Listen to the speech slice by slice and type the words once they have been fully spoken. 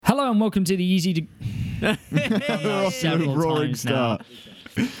Hello and welcome to the Easy to... Several roaring times now. start.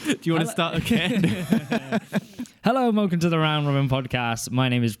 Do you want to start again? Hello and welcome to the Round Robin Podcast. My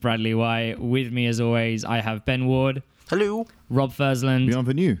name is Bradley White. With me, as always, I have Ben Ward. Hello. Rob Fursland.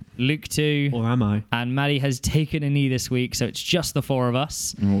 Bienvenue. Luke 2. Or am I? And Maddie has taken a knee this week, so it's just the four of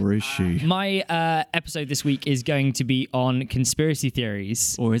us. Or is she? My episode this week is going to be on conspiracy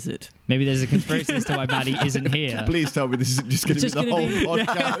theories. Or is it? Maybe there's a conspiracy as to why Maddie isn't here. Please tell me this isn't just going to be the whole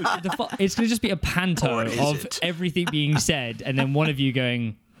podcast. It's going to just be a panto Or is of it? everything being said, and then one of you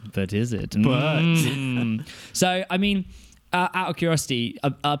going, but is it? But. So, I mean, out of curiosity,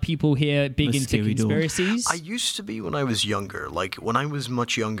 are people here big A into scary dog. conspiracies? I used to be when I was younger. Like when I was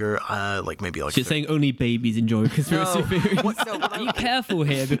much younger, maybe like. So you're saying only babies enjoy conspiracy theories? Be careful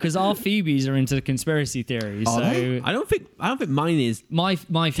here because our Phoebes are into conspiracy theories. Are so they? I don't think mine is. my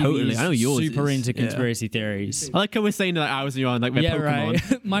Phoebe Totally. is I know yours super is. into Yeah. conspiracy theories. I like how we're saying that ours are on like we're Yeah,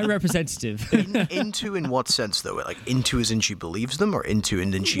 Pokemon. right. My representative. into in what sense though? Like into as in she believes them, or into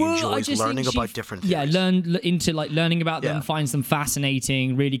and then she Well, I enjoys just learning think she- about different Yeah, theories. into learning about them, Yeah. finds them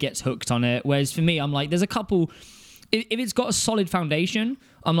fascinating, really gets hooked on it. Whereas for me, I'm like, there's a couple. If it's got a solid foundation,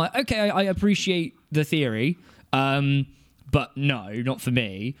 I'm like, okay, I appreciate the theory, but no, not for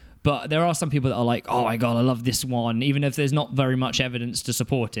me. But there are some people that are like, oh my god, I love this one, even if there's not very much evidence to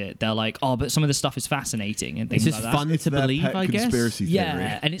support it. They're like, oh, but some of the stuff is fascinating and things It's just like that. fun It's to their believe, pet I guess. conspiracy theory.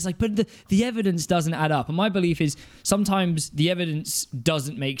 Yeah, and it's like, but the evidence doesn't add up. And my belief is sometimes the evidence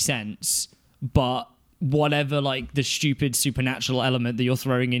doesn't make sense, but whatever like the stupid supernatural element that you're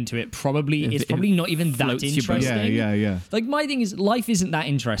throwing into it probably is probably not even that floats your boat. interesting. Yeah. Like my thing is life isn't that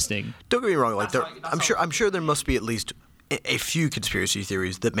interesting. Don't get me wrong. Like I'm sure there must be at least a few conspiracy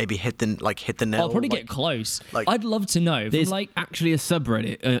theories that maybe hit the nail. I'll probably like, get close. like- I'd love to know. From There's like actually a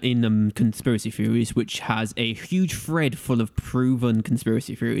subreddit in conspiracy theories which has a huge thread full of proven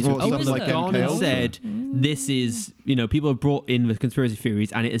conspiracy theories. Well, Where people is have there? gone and MK said, this is, people have brought in the conspiracy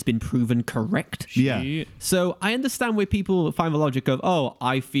theories and it has been proven correct. Yeah. So I understand where people find the logic of, oh,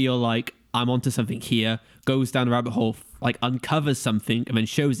 I feel like I'm onto something here, goes down the rabbit hole, like uncovers something and then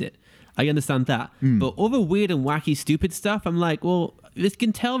shows it. I understand that. But other weird and wacky, stupid stuff, I'm like, well, this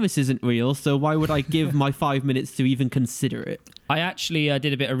can tell this isn't real, so why would I give my 5 minutes to even consider it? I actually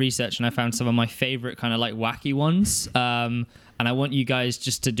did a bit of research and I found some of my favorite kind of like wacky ones. And I want you guys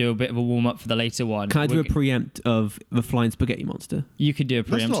just to do a bit of a warm up for the later one. Can I do a preempt of the flying spaghetti monster? You could do a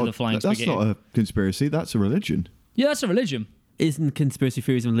preempt of the flying That's spaghetti. not a conspiracy. That's a religion. Yeah, that's a religion. Isn't conspiracy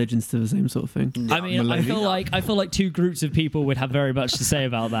theories and religions to the same sort of thing? No, I mean, I feel like two groups of people would have very much to say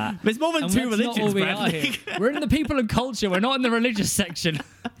about that. There's more than And two that's not religions, all we are Bradley. here. We're in the people and culture. We're not in the religious section.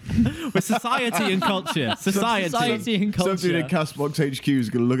 We're society and culture. Society and culture. Somebody in Castbox HQ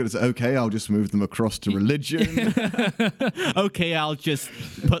is going to look at it and say, okay, I'll just move them across to religion. Okay, I'll just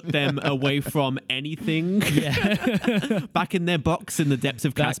put them away from anything. Yeah. Back in their box in the depths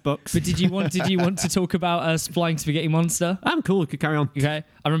of Castbox. But did you want to talk about us flying spaghetti monster? I'm cool. Could carry on. Okay,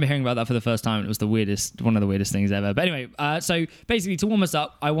 I remember hearing about that for the first time. It was one of the weirdest things ever. But anyway, so basically to warm us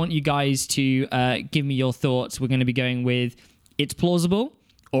up, I want you guys to give me your thoughts. We're going to be going with it's plausible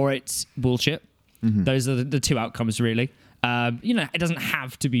or it's bullshit. Those are the two outcomes, really. It doesn't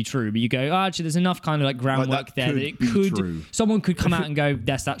have to be true, but you go, actually, there's enough kind of like groundwork that there could that it be could. true. Someone could come out and go,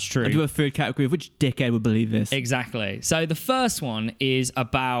 yes, that's true. I do a third category of which dickhead would believe this. Exactly. So the first one is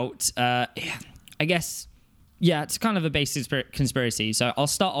about, I guess, yeah, it's kind of a basic conspiracy. So I'll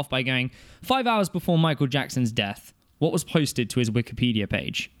start off by going 5 hours before Michael Jackson's death, what was posted to his Wikipedia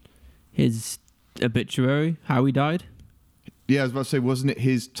page? His obituary, how he died. Yeah, I was about to say, wasn't it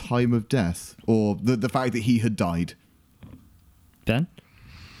his time of death? Or the fact that he had died? Ben?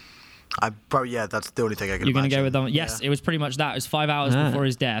 that's the only thing I can You're going to imagine. go with that one? Yes, Yeah. it was pretty much that. It was 5 hours Ah. before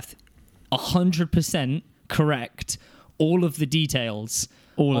his death. 100% correct. All of the details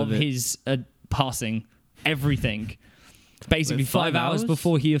All of of it. his passing. Everything. Basically, Wait, 5 5 hours hours?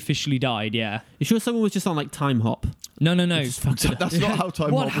 before he officially died, yeah. You sure someone was just on like time hop? No. Just fucked it up. That's not how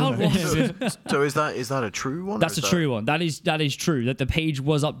time What? hop How? works. So is that a true one? or That's is a true one. That is true. That the page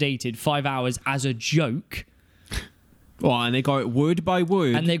was updated 5 hours as a joke, Oh, and they got it word by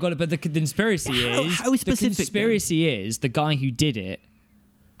word. and they got it. But the conspiracy is how specific, the conspiracy is the guy who did it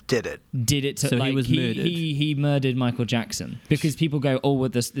Did it? to So he like was murdered. he murdered Michael Jackson because people go, oh, well,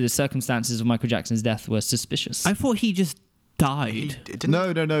 the circumstances of Michael Jackson's death were suspicious. I thought he just died.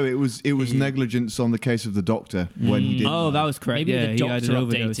 No. It was negligence on the case of the doctor when he did. Oh, that was correct. Maybe yeah, the he had doctor an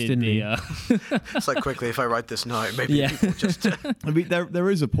overdose, updated didn't he? the. It's like, quickly, if I write this now, maybe Yeah. people just... I mean, there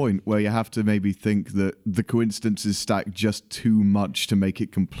is a point where you have to maybe think that the coincidences stack just too much to make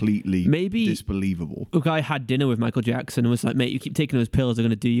it completely disbelievable. A guy had dinner with Michael Jackson and was like, "Mate, you keep taking those pills, they're going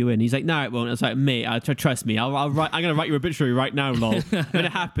to do you in." He's like, "No, it won't." I was like, "Mate, trust me. I'm going to write your obituary right now, lol." When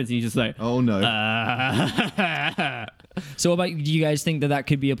it happens, and he's just like, Oh no. So, what about do you guys think that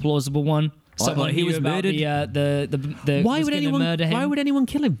could be a plausible one? Someone he knew was about murdered? The why was would gonna anyone murder him? Why would anyone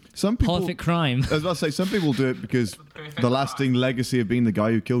kill him? Some people. Perfect crime. I was about to say, some people do it because the lasting legacy of being the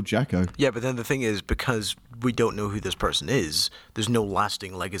guy who killed Jacko. Yeah, but then the thing is, because we don't know who this person is, there's no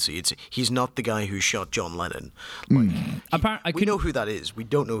lasting legacy. He's not the guy who shot John Lennon. Like, we know who that is. We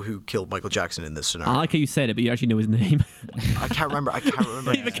don't know who killed Michael Jackson in this scenario. I like how you said it, but you actually know his name. I can't remember.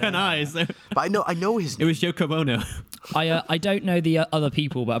 Neither can I. So. But I know his It name. was Yoko Ono. I don't know the other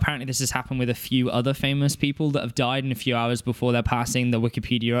people, but apparently this has happened with a few other famous people that have died in a few hours before their passing. The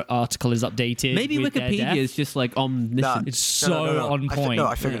Wikipedia article is updated. Maybe with their Wikipedia death. is just like omniscient. It's so on point.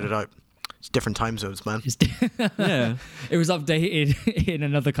 I figured it out. It's different time zones, man. Yeah. It was updated in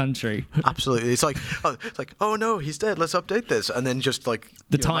another country. Absolutely. It's like, oh no, he's dead. Let's update this, and then just like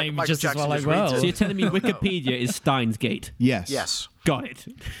The you know, time Michael just as Jackson well, just like, reads well. So it. you're telling me Wikipedia is Steins Gate? Yes. Yes. Got it.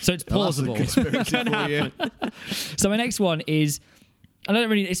 So it's plausible. Conspiracy for you. So my next one is, I don't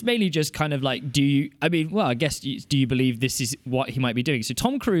really. It's mainly just kind of like, do you? I mean, well, I guess do you believe this is what he might be doing? So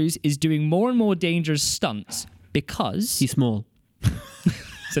Tom Cruise is doing more and more dangerous stunts because He's small.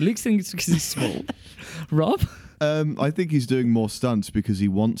 So Luke thinks because he's small. Rob? I think he's doing more stunts because he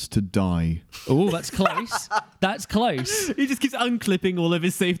wants to die. Oh, that's close. That's close. He just keeps unclipping all of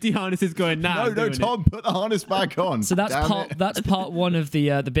his safety harnesses, going, "Nah, No, Tom, put the harness back on. So that's part one of the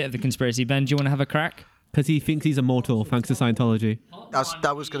bit of the conspiracy. Ben, do you want to have a crack? Because he thinks he's immortal thanks to Scientology.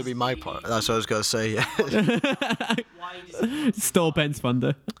 That was going to be my part. That's what I was going to say. Yeah. Stole Ben's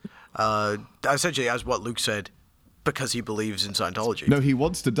thunder. Essentially, as what Luke said, because he believes in Scientology. No, he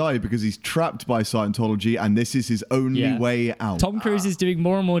wants to die because he's trapped by Scientology, and this is his only way out. Tom Cruise is doing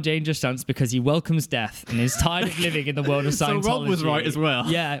more and more dangerous stunts because he welcomes death and is tired of living in the world of Scientology. So Rob was right as well.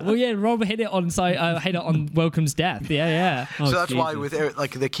 Yeah, well, yeah, Rob hit it on welcomes death. Yeah. So that's why Jesus. with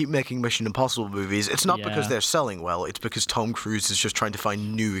like they keep making Mission Impossible movies. It's not because Yeah. they're selling well. It's because Tom Cruise is just trying to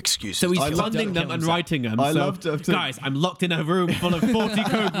find new excuses. So he's to kill funding Don't them kill and himself. writing them. I so, love to- guys, I'm locked in a room full of 40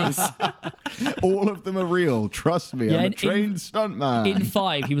 cobras. All of them are real. Trust me. Yeah, I'm a in- trained stuntman. In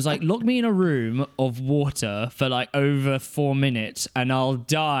 5, he was like, lock me in a room of water for like over 4 minutes and I'll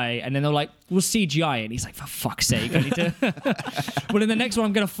die. And then they're like, we'll CGI it. And he's like, for fuck's sake, I need to. Well, in the next one,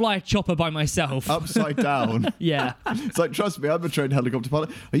 I'm going to fly a chopper by myself. Upside down. Yeah. It's like, trust me, I'm a trained helicopter pilot.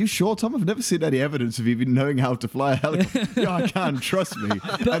 Are you sure, Tom? I've never seen any evidence of you even knowing how to fly a helicopter. Yeah, I can, trust me.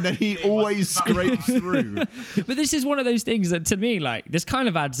 And then he always scrapes through. But this is one of those things that, to me, like, this kind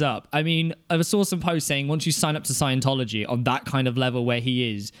of adds up. I mean, I saw some posts saying once you sign up to Scientology on that kind of level where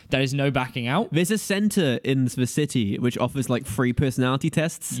he is, there is no backing out. There's a center in the city which offers like free personality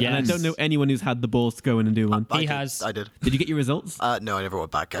tests. And I Yes. don't know anyone who's had the balls to go in and do one. He has. I did. Did you get your results? No, I never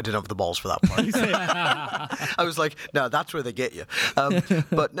went back. I didn't have the balls for that part. I was like, no, that's where they get you.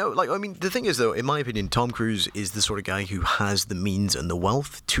 But no, like, I mean, the thing is, though, in my opinion, Tom Cruise is the sort of guy who has the means and the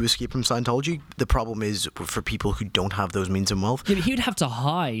wealth to escape from Scientology. The problem is for people who don't have those means and wealth. Yeah, but he would have to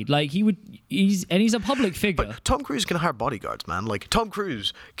hide. Like, he's a public figure. But Tom Cruise can hire bodyguards, man. Like, Tom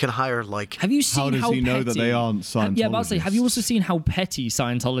Cruise can hire, like... Have you seen does how he know that they aren't Yeah, but I'll say, have you Scientologists? also seen how petty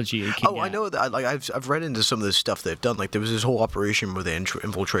Scientology can Oh, I get? know that. Like, I've read into some of the stuff they've done. Like, there was this whole operation where they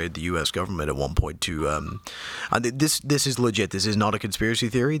infiltrated the U.S. government at one point to, and this is legit. This is not a conspiracy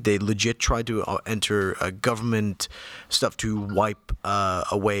theory. They legit tried to enter government stuff to wipe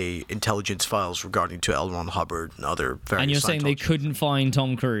away intelligence files regarding to L. Ron Hubbard and other various. And you're saying they Scientologists. couldn't find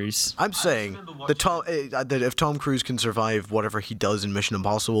Tom Cruise? I'm saying that if Tom Cruise can survive whatever he does in Mission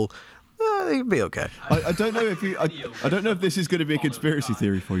Impossible, he'd be okay. I don't know if I don't know if this is going to be a conspiracy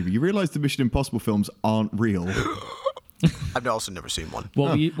theory for you, but you realise the Mission Impossible films aren't real. I've also never seen one.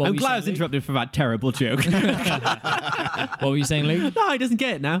 What were you I'm glad I was saying, Luke? interrupted for that terrible joke. What were you saying, Luke? No, he doesn't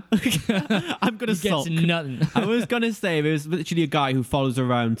get it now. I'm going to He gets sulk. nothing. I was going to say there was literally a guy who follows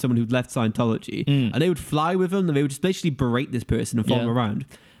around someone who left Scientology, and they would fly with him, and they would just basically berate this person and follow him around.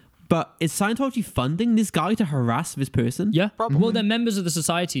 But is Scientology funding this guy to harass this person? Yeah. Well, they're members of the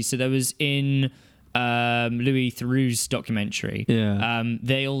society. So there was in Louis Theroux's documentary. Yeah.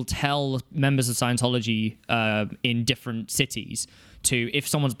 They'll tell members of Scientology in different cities to, if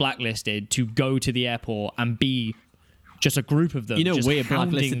someone's blacklisted, to go to the airport and be just a group of them. You know, just we're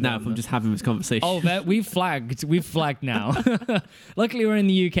hounding blacklisted now them. from just having this conversation. Oh, we've flagged now. Luckily, we're in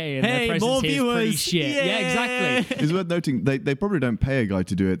the UK and Hey, their more presence here is pretty viewers. shit. Yay. Yeah, exactly. It's worth noting they probably don't pay a guy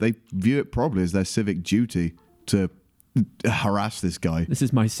to do it. They view it probably as their civic duty to harass this guy. This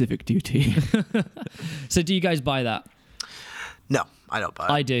is my civic duty. So, do you guys buy that? No, I don't buy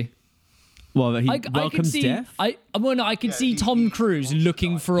it. I do. Well, he I can welcomes see. death. I can see Tom Cruise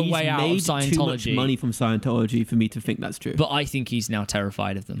looking for a He's way out of made too much Scientology. money from Scientology for me to think that's true. But I think he's now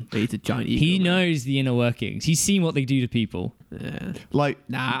terrified of them. He's a giant ego. He man. knows the inner workings. He's seen what they do to people. Yeah. Like,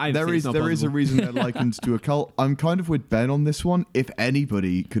 I'd there say it's is not a possible. reason they're likened to a cult. I'm kind of with Ben on this one. If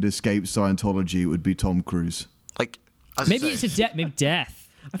anybody could escape Scientology, it would be Tom Cruise. Like, as I Maybe say, it's maybe death.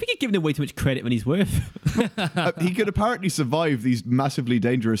 I think you're giving him way too much credit when he's worth. He could apparently survive these massively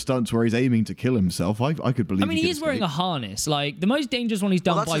dangerous stunts where he's aiming to kill himself. I could believe. I mean, he is wearing a harness. Like, the most dangerous one he's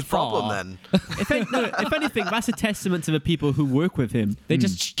done well, that's by his far. problem then. If anything, that's a testament to the people who work with him. They're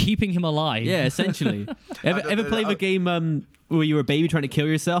just keeping him alive. Yeah, essentially. Ever play the game where you were a baby trying to kill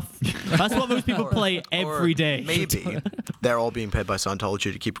yourself? That's what most people play every Or day. Maybe they're all being paid by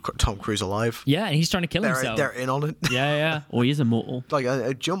Scientology to keep Tom Cruise alive. Yeah, and he's trying to kill himself. They're in on it. Yeah. Or he is immortal. Like,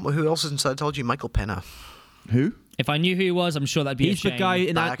 who else is in Scientology? Michael Pena. Who? If I knew who he was, I'm sure that'd be He's a the shame. guy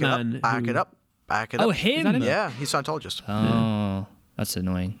in Back Ant-Man. it up. Back it up. Oh, him? that him? Yeah, he's Scientologist. Oh, that's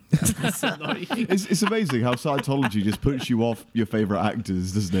annoying. It's amazing how Scientology just puts you off your favorite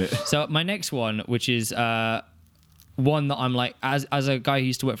actors, doesn't it? So my next one, which is one that I'm like, as a guy who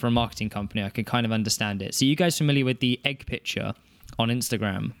used to work for a marketing company, I can kind of understand it. So you guys familiar with the egg picture on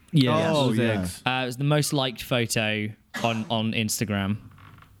Instagram? Yeah. Oh, those yeah. eggs. It was the most liked photo on Instagram.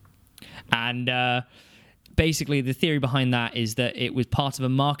 And basically, the theory behind that is that it was part of a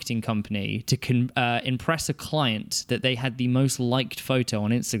marketing company to impress a client that they had the most liked photo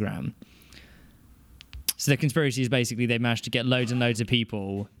on Instagram. So the conspiracy is basically they managed to get loads and loads of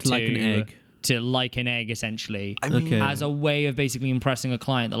people To like an egg. To like an egg, essentially. I mean, Okay. As a way of basically impressing a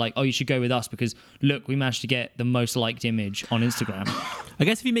client that, like, oh, you should go with us because, look, we managed to get the most liked image on Instagram. I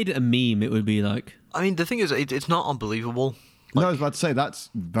guess if you made it a meme, it would be like... the thing is, it's not unbelievable. No, I was about to say that's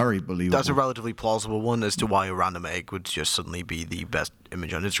very believable. That's a relatively plausible one as to why a random egg would just suddenly be the best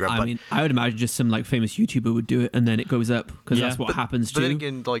image on Instagram. I mean, I would imagine just some like famous YouTuber would do it and then it goes up because Yeah. that's what happens but too. then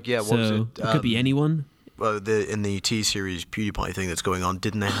again, like, yeah, what so was it it? could be anyone. Well, in the T-Series PewDiePie thing that's going on,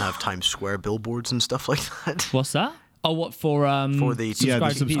 didn't they have Times Square billboards and stuff like that? What's that? Oh, what for? For the Yeah, the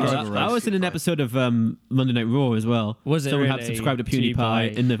subscribe to subscriber PewDiePie? race. That was in an episode of Monday Night Raw as well. Was it Someone had really? subscribed to PewDiePie.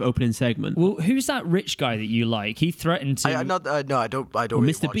 PewDiePie in the opening segment. Well, who's that rich guy that you like? He threatened to. I don't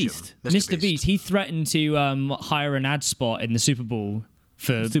really Mr. watch Beast. him. Mr. Beast. He threatened to hire an ad spot in the Super Bowl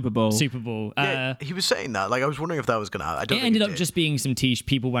for Super Bowl. Super Bowl. Yeah, he was saying that. Like, I was wondering if that was gonna happen. I don't. It think ended up did. just being some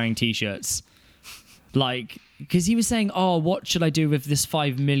people wearing t-shirts. Like, because he was saying, oh, what should I do with this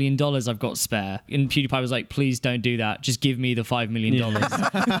 $5 million I've got spare? And PewDiePie was like, please don't do that. Just give me the $5 million.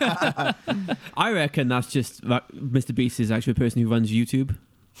 I reckon that's just Mr. Beast is actually a person who runs YouTube.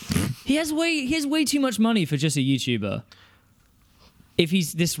 He has way too much money for just a YouTuber. If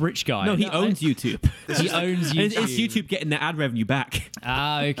he's this rich guy. No, he owns YouTube. He owns YouTube. It's YouTube getting the ad revenue back,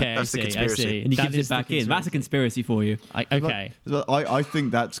 Ah, okay. That's the I conspiracy. see. and he That gives is it the back in. That's a conspiracy for you. Okay. I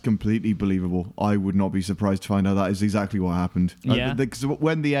think that's completely believable. I would not be surprised to find out that is exactly what happened. Yeah. Because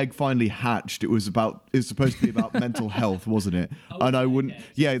when the egg finally hatched, it was supposed to be about mental health, wasn't it? And I wouldn't. okay.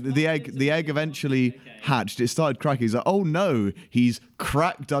 Yeah, the egg eventually hatched. It started cracking. He's like, oh no, he's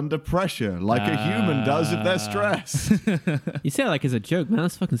cracked under pressure like a human does if they're stressed. You say it like as a joke, man.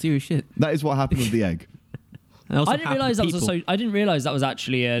 That's fucking serious shit. That is what happened with the egg. And also I didn't half the realize that was people. I didn't realize that was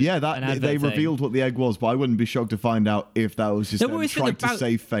actually a Yeah, an that advert they thing. revealed what the egg was, but I wouldn't be shocked to find out if that was just The them worst thing trying to about-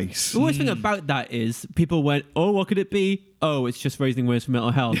 save face. The worst thing about that is people went, oh, what could it be? Oh, it's just raising awareness for mental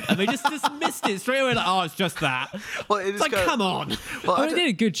health. And they just dismissed it straight away like, oh, it's just that. Well, it It's is like, kinda- come on. Well, Oh, they did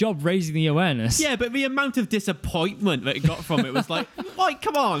a good job raising the awareness. Yeah, but the amount of disappointment that it got from it was like,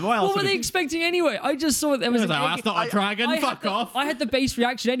 come on, what else? What were would they it- expecting anyway? I just saw there was It was an like, oh, egg. that's not a dragon, I had fuck the- off. I had the base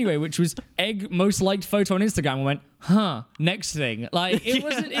reaction anyway, which was egg most liked photo on Instagram. I went, huh, next thing. Like, it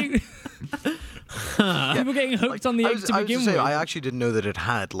wasn't... It, people getting hooked on the egg to begin with. I actually didn't know that it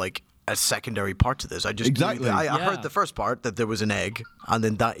had like a secondary part to this. I just knew Exactly. that- I Yeah. heard the first part that there was an egg, and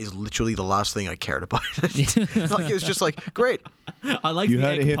then that is literally the last thing I cared about. Like, it was just like, great. I like You the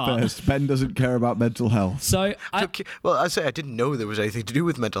heard egg it here part. first. Ben doesn't care about mental health. So Okay, well, I say I didn't know there was anything to do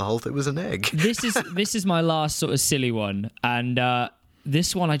with mental health. It was an egg. this is my last sort of silly one, and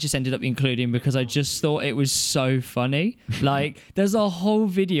this one I just ended up including because I just thought it was so funny. Like, there's a whole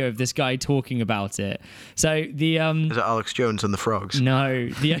video of this guy talking about it. So the Is it Alex Jones and the Frogs? no,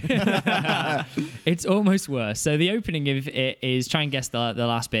 it's almost worse. So the opening of it is, try and guess the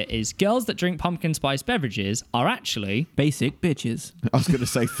last bit, is girls that drink pumpkin spice beverages are actually Basic bitches. I was going to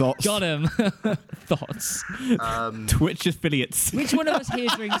say thoughts. got him. Thoughts. Twitch affiliates. Which one of us here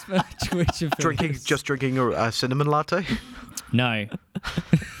drinks for Twitch affiliates? Drinking a cinnamon latte? No.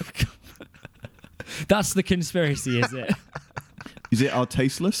 That's the conspiracy, is it? Is it our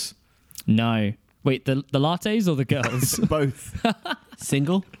tasteless? No. Wait, the lattes or the girls? Both.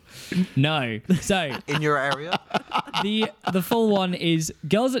 Single. No. So In your area? the full one is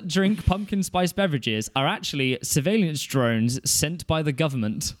girls that drink pumpkin spice beverages are actually surveillance drones sent by the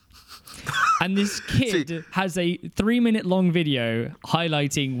government. And this kid has a 3-minute long video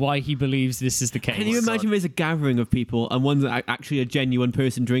highlighting why he believes this is the case. Can you imagine there's a gathering of people and one's actually a genuine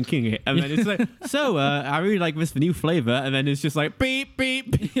person drinking it, and then it's like, so I really like this new flavor, and then it's just like beep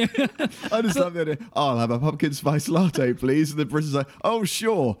beep. I just love the idea. Oh, I'll have a pumpkin spice latte, please. And the person's like, oh,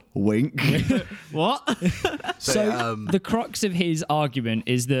 sure. Wink. What? So the crux of his argument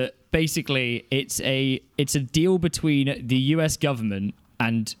is that basically it's a deal between the US government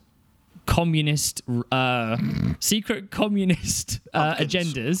and communist secret communist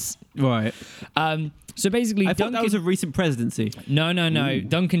agendas. Right. So basically I thought that was a recent presidency. No.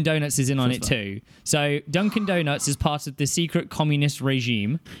 Dunkin' Donuts is in on it too. So Dunkin' Donuts is part of the secret communist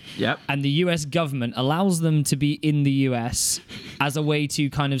regime. Yep. And the US government allows them to be in the US as a way to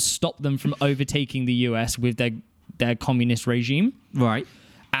kind of stop them from overtaking the US with their communist regime. Right.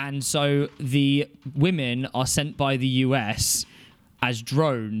 And so the women are sent by the US as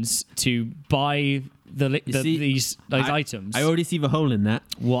drones to buy these items. I already see the hole in that.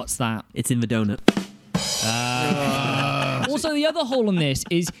 What's that? It's in the donut. Also, the other hole on this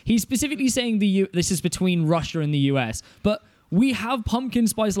is he's specifically saying this is between Russia and the US, but we have pumpkin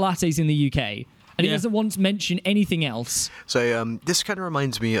spice lattes in the UK, and he doesn't once mention anything else. So this kind of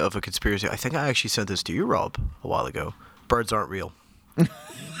reminds me of a conspiracy. I think I actually sent this to you, Rob, a while ago. Birds aren't real.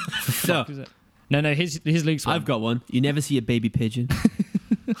 So, No, his Luke's one. I've got one. You never see a baby pigeon.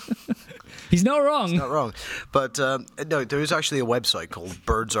 He's not wrong. Not wrong. But no, there is actually a website called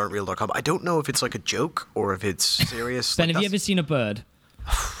birdsaren'treal.com. I don't know if it's like a joke or if it's serious. Ben, have you ever seen a bird?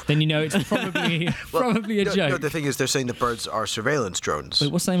 Then you know it's probably a joke. No, the thing is, they're saying that birds are surveillance drones.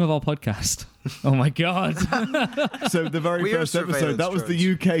 Wait, what's the name of our podcast? Oh my god! So the very We are first episode, surveillance that was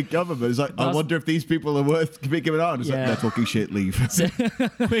the UK government. It's like, I wonder if these people are worth giving on. It's like, they're talking shit, leave.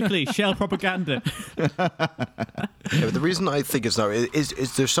 Quickly, shell propaganda. Yeah, but the reason I think it's not is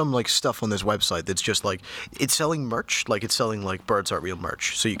there's some like stuff on this website that's just like it's selling merch, like it's selling like birds aren't real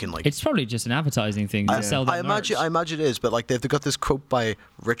merch, so you can like. It's probably just an advertising thing to sell their merch. I imagine it is, but like they've got this quote by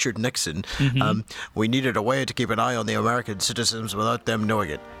Richard Nixon. We needed a way to keep an eye on the American citizens without them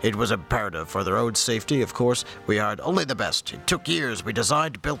knowing it. It was imperative for their own safety, of course. We hired only the best. It took years. We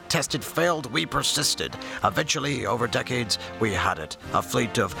designed, built, tested, failed. We persisted. Eventually, over decades, we had it. A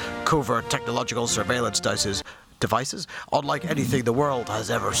fleet of covert technological surveillance devices, unlike anything the world has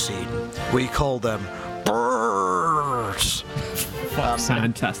ever seen. We call them birds.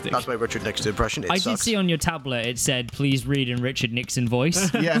 Fantastic. That's my Richard Nixon impression. I did see on your tablet it said, please read in Richard Nixon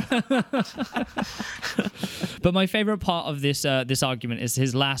voice. Yeah. But my favorite part of this argument is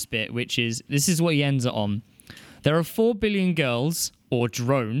his last bit, which is, this is what he ends it on. There are 4 billion girls, or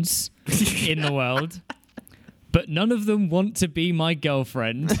drones, in the world, but none of them want to be my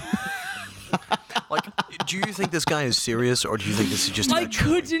girlfriend. Like, do you think this guy is serious, or do you think this is just? I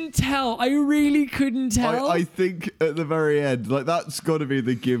couldn't tell. I really couldn't tell. I think at the very end, like, that's got to be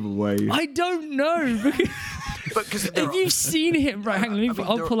the giveaway. I don't know. Because if you've seen him, right? Hang on,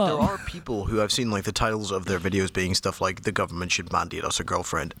 I'll pull up. There are people who have seen like the titles of their videos being stuff like "the government should mandate us a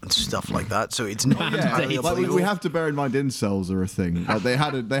girlfriend" and stuff like that. So it's not entirely Like, illegal. we have to bear in mind incels are a thing. Like, they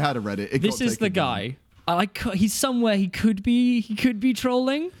had a Reddit. It This got is the taken down. guy. He's somewhere. He could be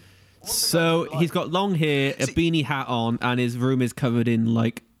trolling. So he's got long hair, a beanie hat on, and his room is covered in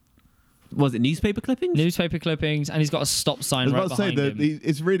like, was it newspaper clippings? Newspaper clippings, and he's got a stop sign I right was about to say behind that him.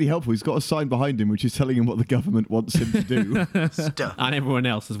 it's really helpful. He's got a sign behind him which is telling him what the government wants him to do. Stuff. And everyone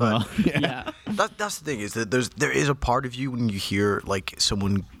else as well. Yeah. That's the thing is that there is a part of you when you hear like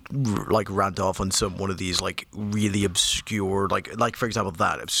someone like rant off on one of these like really obscure like for example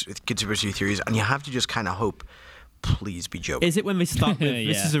that conspiracy theories, and you have to just kind of hope please be joking. Is it when they start with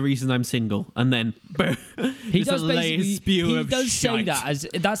 "This Yeah. is the reason I'm single," and then boom, He just does a layer basically. spew He of does say shite. that as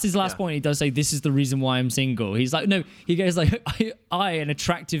that's his last Yeah. point. He does say, "This is the reason why I'm single." He's like, no. He goes like, "I, an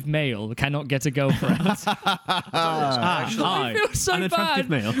attractive male, cannot get a girlfriend." I feel so an attractive bad,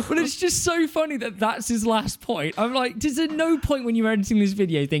 male. but it's just so funny that that's his last point. I'm like, does at no point when you're editing this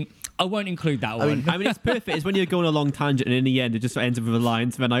video think I won't include that one? I mean, it's perfect. It's when you're going a long tangent, and in the end, it just ends up with a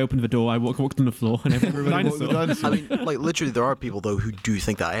line. So then I opened the door, I walked on the floor, and everybody Walked the dinosaur. I mean, like literally, there are people though who do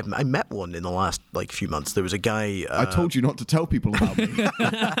think that. I met one in the last like few months. There was a guy. I told you not to tell people about me.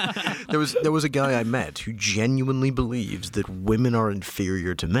 There was a guy I met who genuinely believes that women are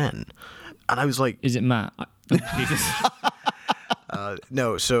inferior to men, and I was like, Is it Matt? Jesus.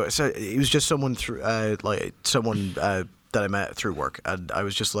 no. So it was just someone through that I met through work, and I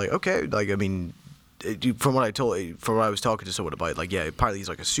was just like, okay, like I mean, from what I was talking to someone about, like, yeah, apparently he's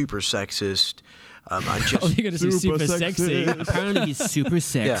like a super sexist. And Oh, just you're gonna say Super super sexy. sexy. Apparently, he's super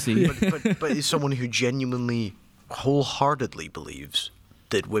sexy. yeah, but is someone who genuinely, wholeheartedly believes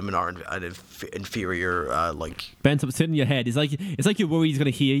that women are an inferior, like. Ben, stop sitting in your head. It's like you're worried he's going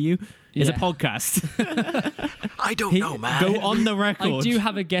to hear you. It's a Yeah. podcast. I don't know, man. Go on the record. I do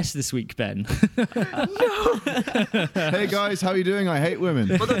have a guest this week, Ben. Hey guys, how you doing? I hate women.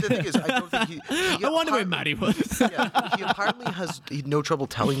 But the thing is, I don't think he I wonder where Maddie was. Yeah, he apparently has no trouble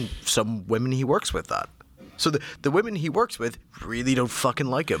telling some women he works with that. So the women he works with really don't fucking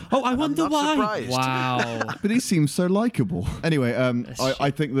like him. Oh, I And wonder I'm not why. surprised. Wow. But he seems so likable. Anyway,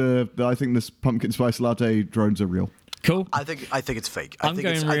 I think I think this pumpkin spice latte drones are real. Cool. I think it's fake. I'm I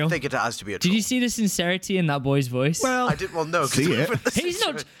going real. think it has to be a Did troll. you see the sincerity in that boy's voice? Well, I did. Well, no. 'cause See it?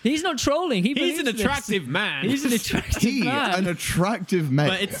 he's not trolling. he's believes an this. attractive man. He's an attractive He, man. an attractive man.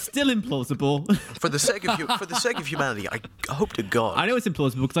 but it's still implausible. For the sake of humanity, I hope to God. I know it's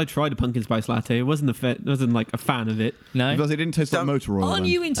implausible because I tried a pumpkin spice latte. It wasn't like a fan of it. No. because it didn't taste like motor oil. Aren't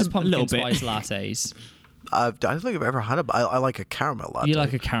then. you into pumpkin little bit. spice lattes? I don't think I've ever had it. But I like a caramel latte. You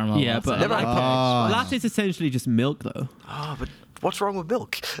like a caramel Yeah, latte? but Never had pumpkin spice. latte's essentially just milk, though. But what's wrong with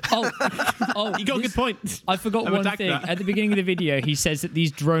milk? Oh, You got a good point. I forgot I'm one attacked thing. that. At the beginning of the video, he says that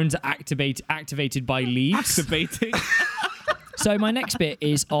these drones are activated by leaves. Activating. So my next bit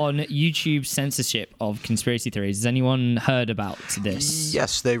is on YouTube's censorship of conspiracy theories. Has anyone heard about this?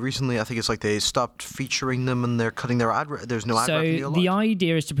 Yes, they recently. I think it's like they stopped featuring them and they're cutting their ad. There's no ad revenue So allowed. the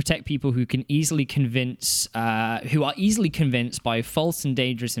idea is to protect people who can easily convince, who are easily convinced by false and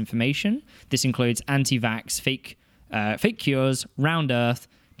dangerous information. This includes anti-vax, fake cures, round Earth,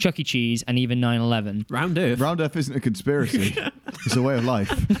 Chuck E. Cheese, and even 9/11. Round Earth. Round Earth isn't a conspiracy. It's a way of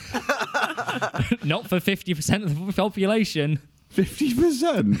life. Not for 50% of the population.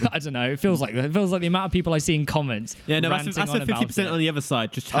 50%. I don't know. It feels like the amount of people I see in comments. Yeah, no, ranting that's on the about 50% it. on the other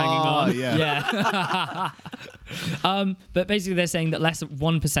side, just hanging Ah, on. yeah. Yeah. But basically, they're saying that less than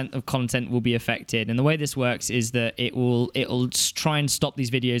 1% of content will be affected, and the way this works is that it'll try and stop these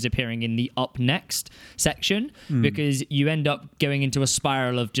videos appearing in the up next section because you end up going into a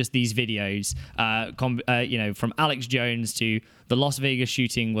spiral of just these videos. From Alex Jones to the Las Vegas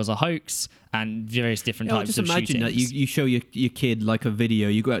shooting was a hoax, and various different types Just of imagine that shootings. you show your kid like a video,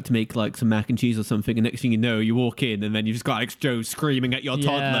 you go out to make like some mac and cheese or something, and next thing you know, you walk in and then you've just got Alex Jones screaming at your Yeah.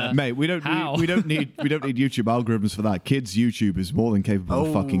 toddler. Mate, we don't How? need YouTube algorithms for that. Kids' YouTube is more than capable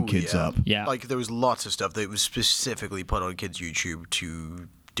of fucking kids yeah. up. Yeah. Like there was lots of stuff that was specifically put on kids' YouTube to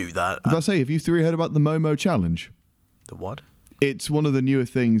do that. But I say, have you three heard about the Momo challenge? The what? It's one of the newer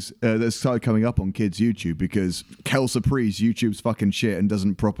things that's started coming up on kids' YouTube because Kelsey Priest YouTube's fucking shit and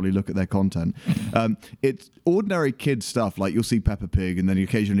doesn't properly look at their content. It's ordinary kid stuff, like you'll see Peppa Pig and then you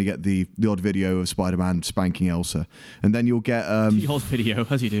occasionally get the odd video of Spider-Man spanking Elsa. And then you'll get... The old video,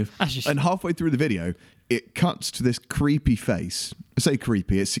 as you do. and halfway through the video, it cuts to this creepy face. I say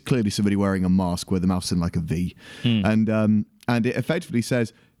creepy, it's clearly somebody wearing a mask where the mouth's in like a V. And it effectively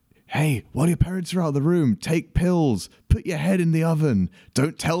says... Hey, while your parents are out of the room, take pills, put your head in the oven.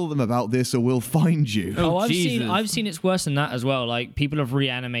 Don't tell them about this or we'll find you. Oh, I've Jesus. seen it's worse than that as well. Like people have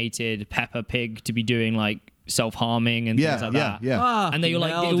reanimated Peppa Pig to be doing like self-harming and things like that. Yeah. And they were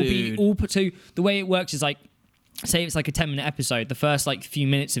like, Hell, it will be dude. all put to the way it works is like, say it's like a 10-minute episode. The first like few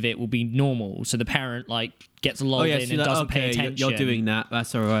minutes of it will be normal, so the parent like gets lulled in and doesn't pay attention. You're doing that.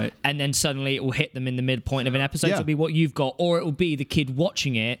 That's all right. And then suddenly it will hit them in the midpoint of an episode. Yeah. It'll be what you've got, or it will be the kid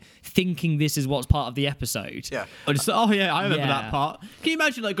watching it thinking this is what's part of the episode. Yeah. Oh yeah, I remember Yeah. that part. Can you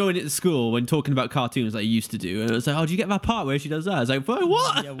imagine like going into school when talking about cartoons like you used to do, and it was like, oh, do you get that part where she does that? I was like,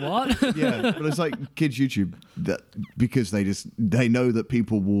 what? Yeah, what? Yeah, but it's like kids' YouTube because they know that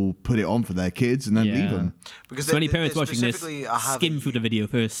people will put it on for their kids and then Yeah. leave them. Because So any parents watching this, specifically have skim through the video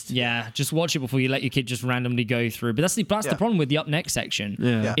first. Yeah, just watch it before you let your kid just randomly randomly go through. But that's the problem with the up next section.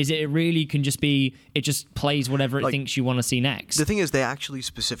 Yeah. Is it really can just be, it just plays whatever it thinks you want to see next. The thing is, they actually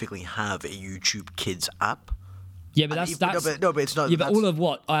specifically have a YouTube Kids app. Yeah, but that's no, but it's not. Yeah, but all of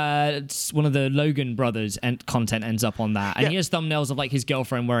what it's one of the Logan brothers and content ends up on that, and he has thumbnails of like his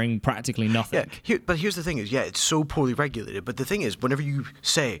girlfriend wearing practically nothing. Yeah, but here's the thing: is it's so poorly regulated. But the thing is, whenever you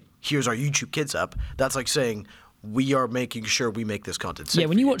say, "Here's our YouTube Kids app," that's like saying, we are making sure we make this content safe. Yeah,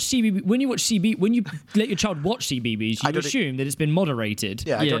 when you watch when you let your child watch CBBS, you assume that it's been moderated.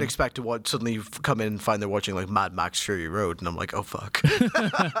 Yeah, I don't expect to suddenly come in and find they're watching like Mad Max Fury Road, and I'm like, oh fuck.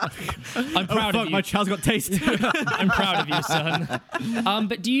 I'm proud of you. My child's got taste. I'm proud of you, son.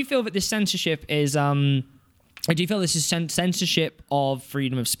 But do you feel that this censorship is do you feel this is censorship of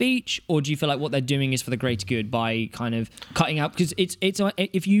freedom of speech, or do you feel like what they're doing is for the greater good by kind of cutting out? Because it's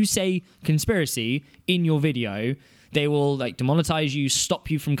if you say conspiracy in your video, they will like demonetize you,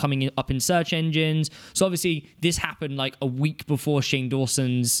 stop you from coming up in search engines. So obviously this happened like a week before Shane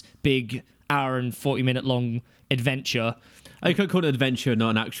Dawson's big hour and 40-minute long adventure. I could call it an adventure,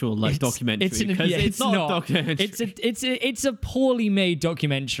 not an actual documentary. It's not a documentary. It's a poorly made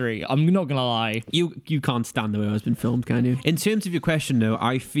documentary. I'm not gonna lie. You can't stand the way it's been filmed, can you? In terms of your question, though,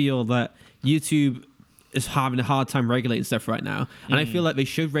 I feel that YouTube is having a hard time regulating stuff right now, and I feel like they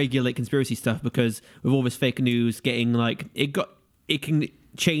should regulate conspiracy stuff because with all this fake news getting like it can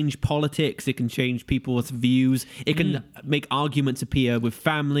change politics, it can change people's views, it can make arguments appear with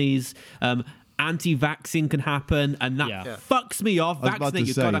families. Anti-vaccine can happen, and that fucks me off. Vaccinate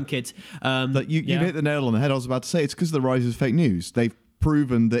your goddamn kids. You hit the nail on the head. I was about to say it's because of the rise of fake news. They've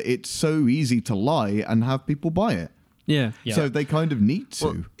proven that it's so easy to lie and have people buy it. Yeah. So they kind of need to.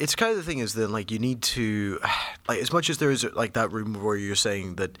 Well, it's kind of the thing is then like you need to, like as much as there is like that room where you're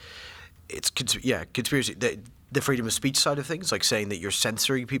saying that it's conspiracy. The freedom of speech side of things, like saying that you're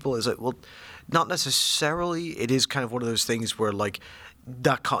censoring people, is like, well, not necessarily. It is kind of one of those things where like.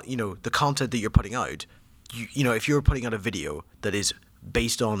 That the content that you're putting out, you know, if you're putting out a video that is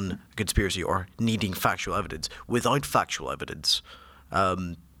based on conspiracy or needing factual evidence without factual evidence,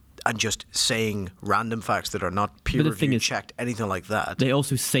 and just saying random facts that are not peer reviewed, checked, anything like that. They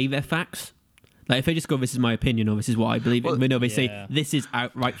also say their facts. Like if they just go, "This is my opinion," or "This is what I believe," they say this is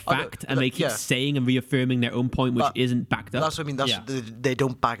outright fact, and they keep saying and reaffirming their own point, which isn't backed up. That's what I mean. They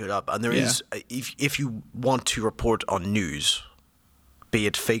don't back it up, and there is if you want to report on news, be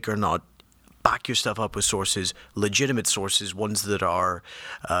it fake or not, back your stuff up with sources, legitimate sources, ones that are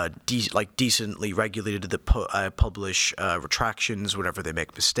decently regulated, that publish retractions whenever they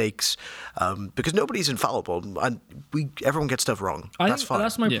make mistakes, because nobody's infallible, and everyone gets stuff wrong. That's fine.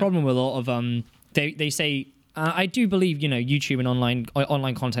 That's my problem with a lot of they say. I do believe YouTube and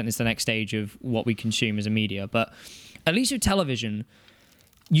online content is the next stage of what we consume as a media, but at least with television,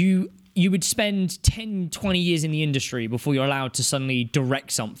 you would spend 10, 20 years in the industry before you're allowed to suddenly direct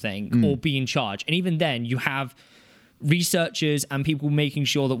something or be in charge. And even then, you have researchers and people making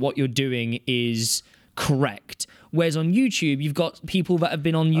sure that what you're doing is correct. Whereas on YouTube, you've got people that have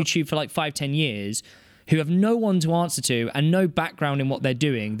been on YouTube for like 5, 10 years who have no one to answer to and no background in what they're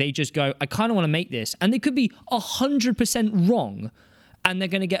doing. They just go, I kind of want to make this. And they could be 100% wrong. And they're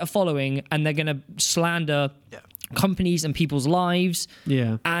going to get a following and they're going to slander companies and people's lives,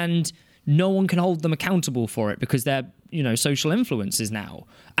 and no one can hold them accountable for it because they're social influencers now,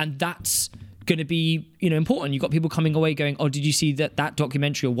 and that's going to be important. You've got people coming away going, oh, did you see that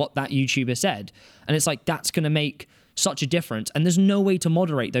documentary or what that YouTuber said? And it's like that's going to make such a difference, and there's no way to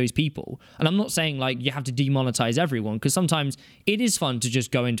moderate those people. And I'm not saying like you have to demonetize everyone, because sometimes it is fun to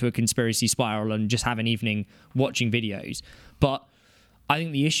just go into a conspiracy spiral and just have an evening watching videos, but I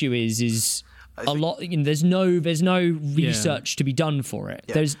think the issue is a lot. There's no research to be done for it.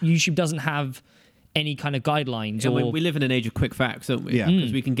 YouTube doesn't have any kind of guidelines. We live in an age of quick facts, don't we? Yeah.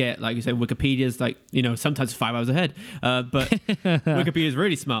 Because we can get, like you said, Wikipedia's like, sometimes 5 hours ahead. But Wikipedia's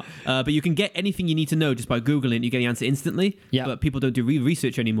really smart. But you can get anything you need to know just by Googling. You get the answer instantly. Yeah. But people don't do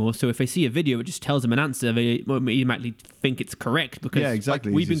research anymore. So if they see a video, it just tells them an answer. They automatically think it's correct because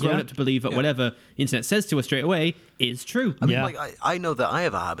we've been grown up to believe that whatever the internet says to us straight away is true. I mean, I know that I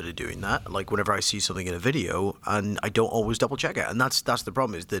have a habit of doing that. Like whenever I see something in a video, and I don't always double check it, and that's the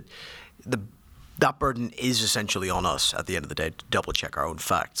problem, is that that burden is essentially on us at the end of the day to double check our own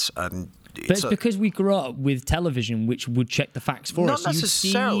facts. And but it's because we grew up with television, which would check the facts for us. Not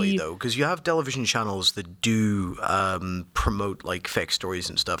necessarily, though, because you have television channels that do promote like fake stories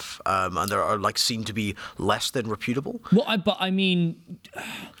and stuff, and there are like seem to be less than reputable. But I mean,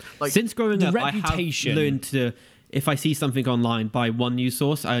 since growing up, reputation. I have learned to if I see something online by one news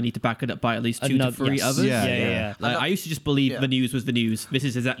source, I need to back it up by at least 2 to 3 yes. others. Yeah. Like, I used to just believe the news was the news. This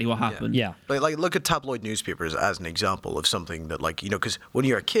is exactly what happened. Yeah. Like look at tabloid newspapers as an example of something that, like, because when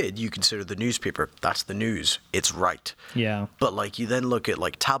you're a kid, you consider the newspaper, that's the news, it's right. Yeah. But like you then look at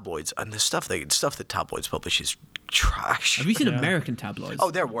like tabloids, and the stuff that tabloids publish is trash. Have you seen American tabloids?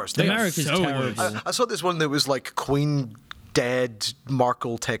 Oh, they're worse. They are America's so terrible. worse. I saw this one that was like Queen dead,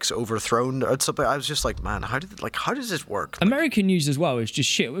 Markle takes overthrown or something. I was just like, man, how does this work? American news as well is just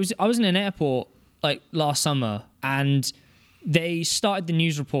shit. I was in an airport like last summer, and they started the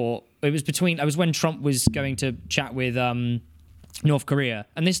news report. It was when Trump was going to chat with North Korea,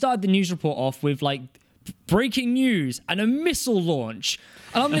 and they started the news report off with like breaking news and a missile launch.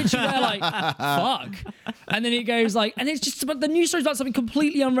 And I'm literally there like, fuck. And then it goes like, and it's just about the news story's about something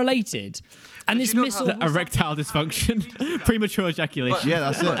completely unrelated. And this missile. Erectile dysfunction, premature ejaculation. Yeah,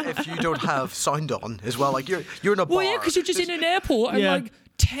 that's But it. if you don't have sound on as well, like you're in a bar. Well, yeah, because you're just in an airport and Yeah. like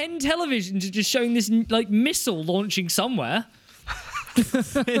 10 televisions are just showing this like missile launching somewhere.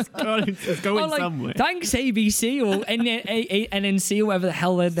 It's going I'm like, somewhere. thanks ABC or NNC or whatever the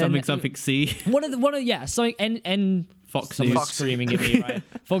hell they're Something C. something Fox someone's News. screaming at me, right?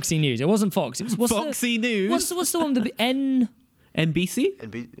 Foxy News. It wasn't Fox. It was Foxy News. What's the one? The NBC?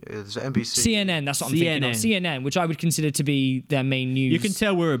 It's NBC. CNN. That's what I'm thinking of. CNN, which I would consider to be their main news. You can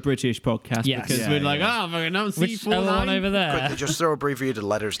tell we're a British podcast Yes. because Yeah, we're like, fucking no, which other one C49. over there. Quickly, just throw abbreviated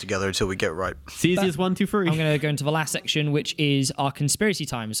letters together until we get it right. Cesius 1, 2, 3. I'm going to go into the last section, which is our conspiracy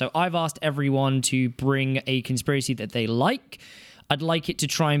time. So I've asked everyone to bring a conspiracy that they like. I'd like it to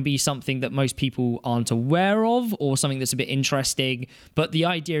try and be something that most people aren't aware of or something that's a bit interesting. But the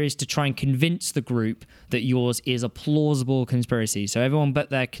idea is to try and convince the group that yours is a plausible conspiracy. So everyone put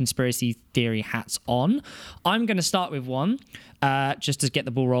their conspiracy theory hats on. I'm going to start with one just to get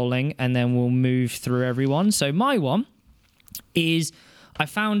the ball rolling, and then we'll move through everyone. So my one is I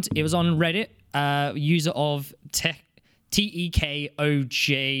found it was on Reddit, user of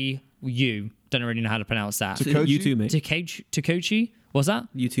TEKOJU. Don't really know how to pronounce that. Takoji? You too, mate. Takochi? What's that?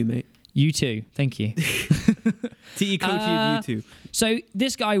 You too, mate. You too. Thank you. TE Coach you too. So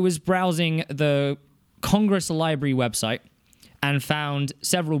this guy was browsing the Congress Library website and found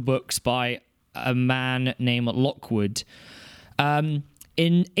several books by a man named Lockwood. In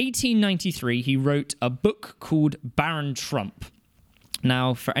 1893, he wrote a book called Baron Trump.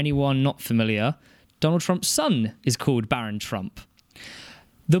 Now, for anyone not familiar, Donald Trump's son is called Baron Trump.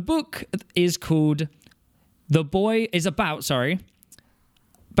 The book is called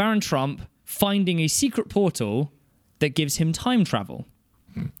Baron Trump finding a secret portal that gives him time travel.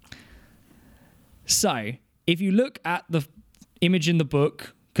 So, if you look at the image in the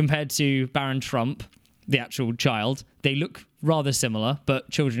book compared to Baron Trump, the actual child, they look rather similar,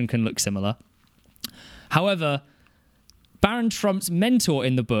 but children can look similar. However, Baron Trump's mentor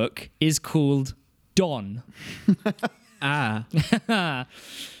in the book is called Don.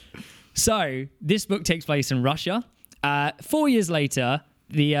 So, this book takes place in Russia. 4 years later,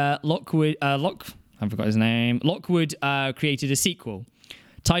 the Lockwood created a sequel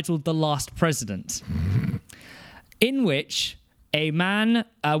titled The Last President, in which a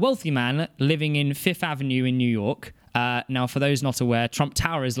wealthy man living in Fifth Avenue in New York. Now, for those not aware, Trump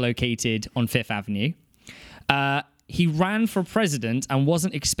Tower is located on Fifth Avenue. He ran for president and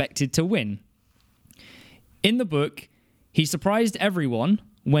wasn't expected to win. In the book, he surprised everyone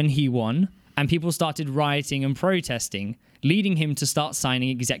when he won, and people started rioting and protesting, leading him to start signing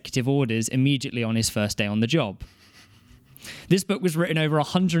executive orders immediately on his first day on the job. This book was written over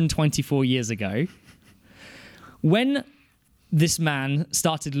 124 years ago. When this man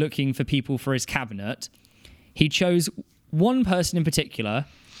started looking for people for his cabinet, he chose one person in particular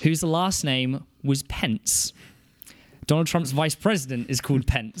whose last name was Pence. Donald Trump's vice president is called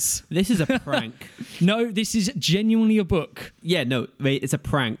Pence. This is a prank. No, this is genuinely a book. Yeah, no, wait, it's a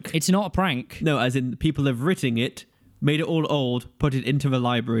prank. It's not a prank. No, as in people have written it, made it all old, put it into the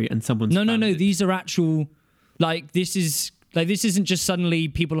library, and someone's No. found it. These are actual. This isn't just suddenly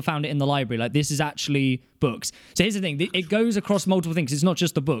people have found it in the library. Like, this is actually books. So here's the thing: it goes across multiple things. It's not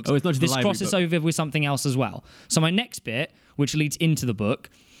just the books. Oh, it's not just the this library crosses book. over with something else as well. So my next bit, which leads into the book,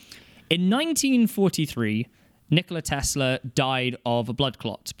 in 1943. Nikola Tesla died of a blood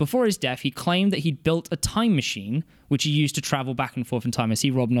clot. Before his death, he claimed that he'd built a time machine, which he used to travel back and forth in time. I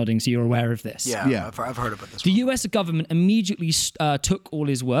see Rob nodding, so you're aware of this. Yeah. I've heard about this. The US government immediately took all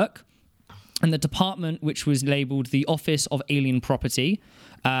his work, and the department, which was labeled the Office of Alien Property,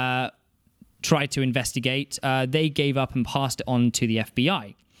 tried to investigate. They gave up and passed it on to the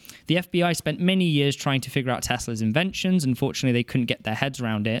FBI. The FBI spent many years trying to figure out Tesla's inventions. Unfortunately, they couldn't get their heads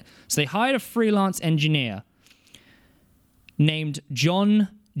around it, so they hired a freelance engineer. named John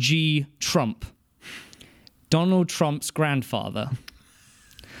G. Trump, Donald Trump's grandfather.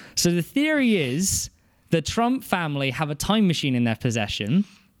 So the theory is the Trump family have a time machine in their possession,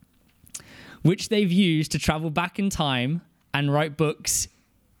 which they've used to travel back in time and write books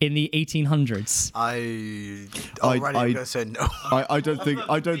in the 1800s. I'm gonna say no. I don't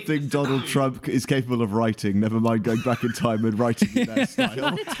think Donald Trump is capable of writing. Never mind going back in time and writing in their style.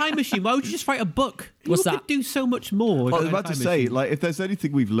 In a time machine, why would you just write a book? What's People that? could do so much more. I was about to say, like, if there's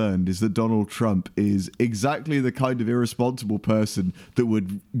anything we've learned is that Donald Trump is exactly the kind of irresponsible person that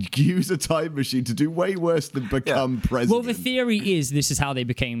would use a time machine to do way worse than become president. Well, the theory is this is how they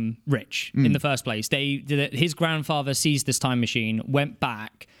became rich in the first place. His grandfather seized this time machine, went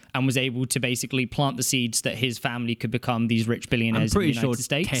back, and was able to basically plant the seeds that his family could become these rich billionaires I'm pretty in the United sure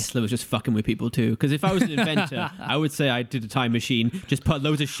States. Tesla was just fucking with people too. Because if I was an inventor, I would say I did a time machine, just put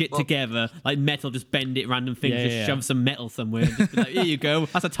loads of shit together, like metal, just bend it, random things, shove some metal somewhere, and just be like, here you go,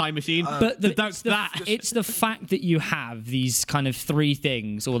 that's a time machine. But That's that. It's the fact that you have these kind of three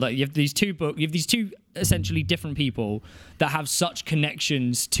things, or that you have these two essentially different people that have such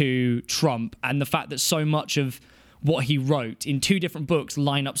connections to Trump, and the fact that so much of what he wrote in two different books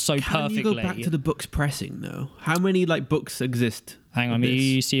line up so Can perfectly. you go back to the books pressing though? How many books exist? Hang on, let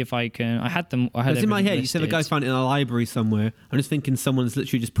me see if I can. I had them. It's in my head. You said the guy listed. found it in a library somewhere. I'm just thinking someone's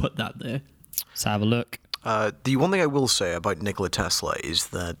literally just put that there. Let's have a look. The one thing I will say about Nikola Tesla is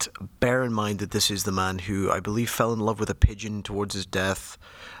that bear in mind that this is the man who I believe fell in love with a pigeon towards his death.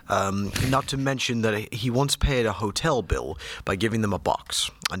 Not to mention that he once paid a hotel bill by giving them a box.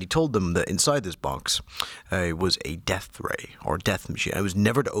 And he told them that inside this box was a death ray or death machine. It was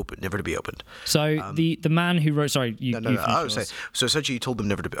never to be opened. So the man who wrote, sorry, you. No. you I would say, so essentially he told them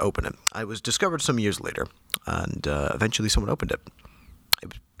never to open it. It was discovered some years later, and eventually someone opened it. It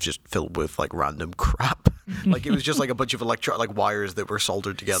was just filled with random crap. It was just a bunch of wires that were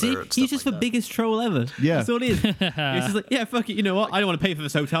soldered together. See, and he's stuff just like the that. biggest troll ever. Yeah. That's all he is. He's just like, yeah, fuck it. You know what? I don't want to pay for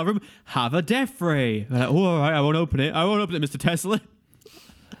this hotel room. Have a death ray. They're like, oh, all right, I won't open it. I won't open it, Mr. Tesla.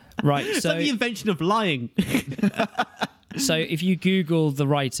 Right. It's So like the invention of lying. So if you Google the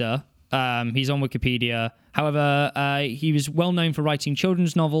writer, he's on Wikipedia. However, he was well known for writing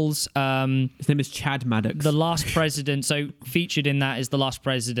children's novels. His name is Chad Maddox. The Last President. So featured in that is The Last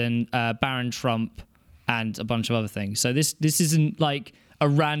President, Baron Trump, and a bunch of other things. So this isn't like a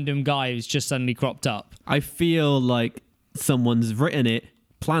random guy who's just suddenly cropped up. I feel like someone's written it,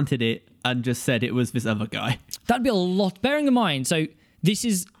 planted it, and just said it was this other guy. That'd be a lot. Bearing in mind, so this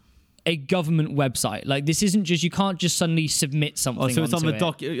is a government website. Like, this isn't just, you can't just suddenly submit something. Oh, so it's on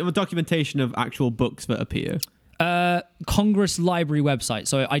onto the documentation of actual books that appear. Congress Library website.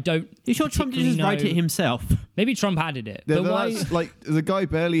 So I don't. You sure Trump didn't just write it himself? Maybe Trump added it. Yeah, But but why? that's, the guy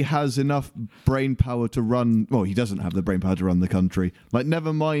barely has enough brain power to run. Well, he doesn't have the brain power to run the country.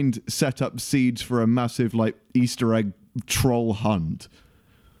 Never mind set up seeds for a massive Easter egg troll hunt.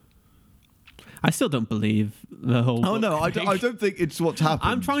 I still don't believe the whole. Oh book no, I thing. don't think it's what's happened.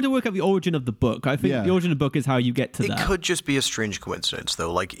 I'm trying to work out the origin of the book. I think Yeah. the origin of the book is how you get to It that. could just be a strange coincidence, though.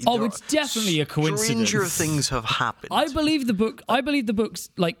 Oh, there it's are definitely a coincidence. Stranger things have happened. I believe the book. I believe the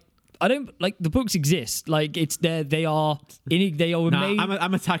books. I don't the books exist. It's there. They are. They are Nah, made.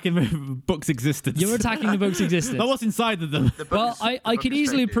 I'm attacking the book's existence. You're attacking the book's existence. Not what's inside of them. Well, I could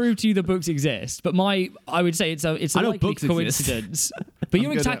easily prove to you the books exist, but I would say it's a I know likely books exist. coincidence. But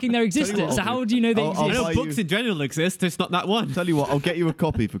you're gonna- attacking their tell you existence. what So I'll how do. do you know they I'll I exist? know buy books you- in general exist. It's not that one. Tell you what, I'll get you a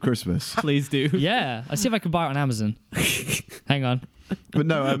copy for Christmas. Please do. Yeah, I'll see if I can buy it on Amazon. Hang on. But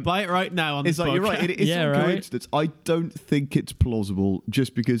no, Buy it right now on it's this you're right. podcast. It's Yeah, a right. coincidence. I don't think it's plausible.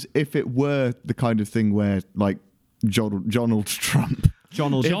 Just because if it were the kind of thing where Donald Trump.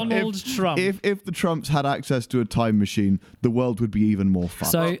 Donald Trump. If the Trumps had access to a time machine, the world would be even more fun.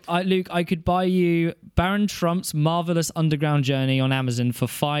 So, Luke, I could buy you Baron Trump's Marvelous Underground Journey on Amazon for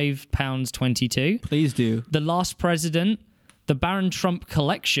 £5.22. Please do. The Last President, the Baron Trump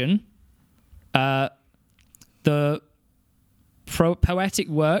Collection, the Poetic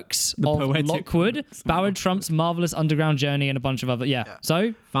Works of Poetic Lockwood, Baron Trump's Marvelous Underground Journey, and a bunch of other. Yeah.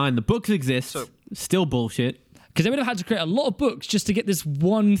 So, Fine. The books exist. Still bullshit. because they would have had to create a lot of books just to get this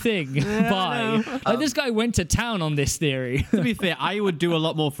one thing by. This guy went to town on this theory. To be fair, I would do a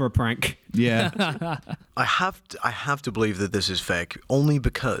lot more for a prank. yeah, I have to believe that this is fake, only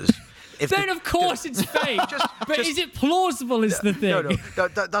because. Then of course it's fake. But is it plausible? Is the thing? No,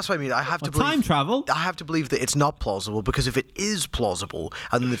 that's what I mean. I have to Well, believe time travel. I have to believe that it's not plausible, because if it is plausible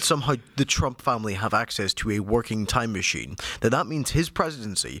and that somehow the Trump family have access to a working time machine, then that means his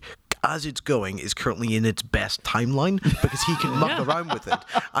presidency as it's going, is currently in its best timeline because he can muck around with it.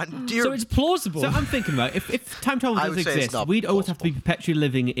 And So it's plausible. So I'm thinking about if time travel I does would say it's exist, not we'd always have to be perpetually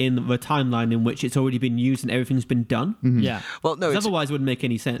living in the timeline in which it's already been used and everything's been done. Yeah. well, no, 'Cause it's, otherwise, it wouldn't make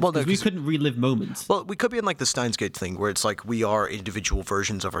any sense. Well, no, Because we 'cause- couldn't relive moments. well, we could be in like the Steins Gate thing where it's like we are individual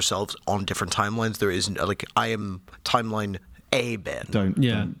versions of ourselves on different timelines. There isn't like I am timeline A Ben.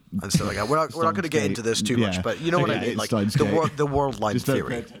 Yeah. And stuff like that. We're not going to get into this too Yeah. much, but you know what I Okay, mean? it's Like Steins the Gate. the world line Just don't pay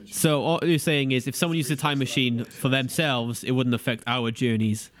theory. attention. So all you're saying is, if someone used a time machine for themselves, it wouldn't affect our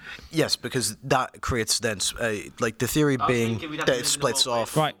journeys. Yes, because that creates then like the theory being thinking we'd have that to it live in splits the world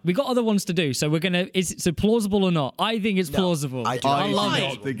off. Right, we got other ones to do, so we're gonna. Is it so plausible or not? I think it's plausible. I do I not love do it.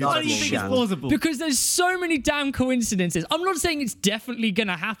 not think Why it's do you think it's plausible. plausible? Because there's so many damn coincidences. I'm not saying it's definitely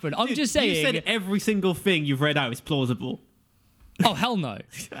gonna happen. I'm just saying. You said every single thing you've read out is plausible. Oh hell no!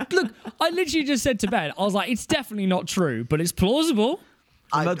 Look, I literally just said to Ben, I was like, it's definitely not true, but it's plausible.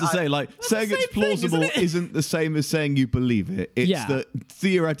 I'm about to say, like, saying it's same thing, plausible isn't it? isn't the same as saying you believe it. It's Yeah. that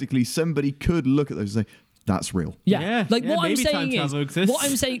theoretically somebody could look at those and say, that's real. Yeah, like what I'm maybe time saying is, travel exists. what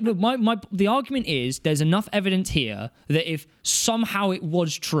I'm saying. Look, the argument is there's enough evidence here that if somehow it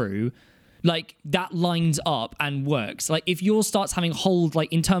was true, like that lines up and works. Like if yours starts having hold,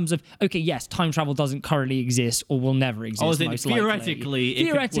 like in terms of okay, yes, time travel doesn't currently exist or will never exist. as in most theoretically, it could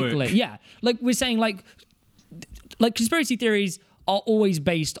theoretically, work. yeah. Like we're saying, like conspiracy theories are always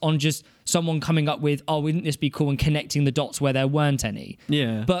based on just someone coming up with, oh, wouldn't this be cool, and connecting the dots where there weren't any.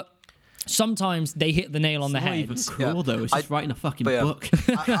 Yeah. But sometimes they hit the nail on the It's not head. even cruel though. It's just writing a fucking But yeah, book.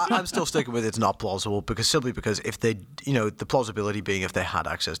 I'm still sticking with it's not plausible simply because if they, the plausibility being if they had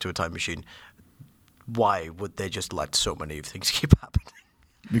access to a time machine, why would they just let so many things keep happening?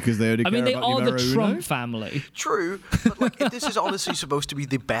 Because they only I care mean, they about are the numero uno. Trump family. True, but like if this is honestly supposed to be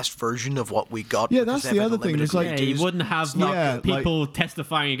the best version of what we got. Yeah, because that's they've the had other thing, limited it's like- Yeah, reduce, you wouldn't have it's not Yeah, good. people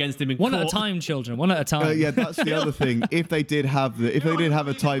testifying against him in One court. at a time, children. One at a time. Yeah, that's the other thing. If they did have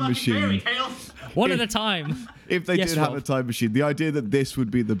a time machine, One at a time. if they Yes, did have Rob. a time machine, the idea that this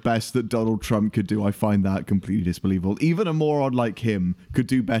would be the best that Donald Trump could do, I find that completely disbelievable. Even a moron like him could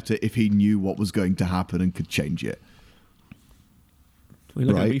do better if he knew what was going to happen and could change it. We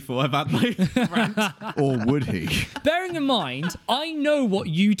look at Right. me for about my rant. Or would he? Bearing in mind, I know what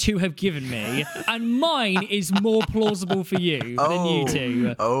you two have given me, and mine is more plausible for you than you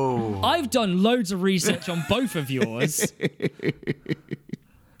two. Oh, I've done loads of research on both of yours.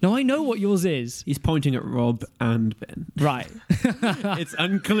 No, I know what yours is. He's pointing at Rob and Ben. Right. It's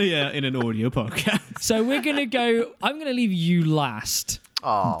unclear in an audio podcast. So we're going to go. I'm going to leave you last.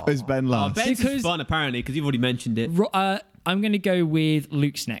 Is Ben last? Ben's Because- is fun apparently because you've already mentioned it. I'm going to go with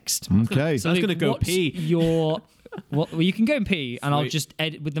Luke's next. Okay. So I was Luke, gonna go what's pee. Well, you can go and pee, and I'll Sweet. just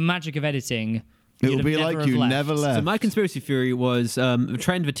edit with the magic of editing. It'll you'd be have like never you have never left. So my conspiracy theory was the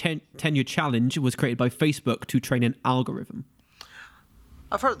trend of a 10-year challenge was created by Facebook to train an algorithm.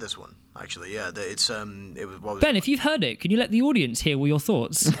 I've heard this one actually. Yeah, it's it was. What was Ben, it? if you've heard it, can you let the audience hear all your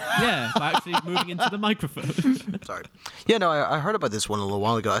thoughts? Yeah, by actually moving into the microphone. Sorry. Yeah, no, I heard about this one a little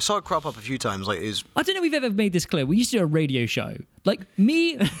while ago. I saw it crop up a few times. Like, is I don't know if we've ever made this clear. We used to do a radio show. Like,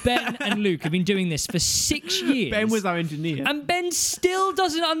 me, Ben, and Luke have been doing this for 6 years. Ben was our engineer. And Ben still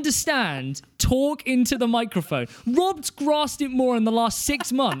doesn't understand talk into the microphone. Rob's grasped it more in the last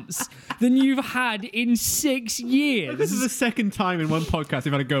 6 months than you've had in 6 years. This is the second time in one podcast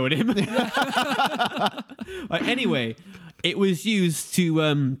I've had a go at him. Anyway, it was used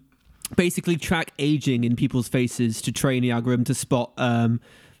to basically track aging in people's faces to train the algorithm to spot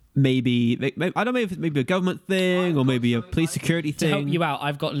maybe I don't know if it's maybe a government thing or maybe a police security To thing. help you out,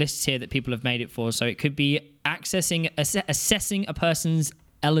 I've got lists here that people have made it for. So it could be assessing a person's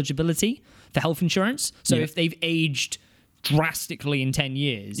eligibility for health insurance. So Yeah. if they've aged drastically in 10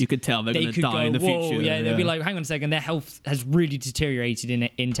 years, You could tell they're they going to could die go, in the whoa, future. yeah, they'll be like, hang on a second, their health has really deteriorated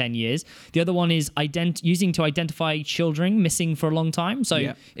in 10 years. The other one is using to identify children missing for a long time. So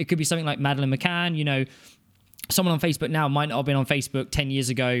Yeah. it could be something like Madeleine McCann, someone on Facebook now might not have been on Facebook 10 years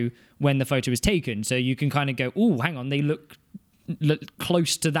ago when the photo was taken. So you can kind of go, oh, hang on, they look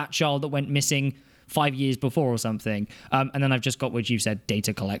close to that child that went missing 5 years before or something. And then I've just got what you've said,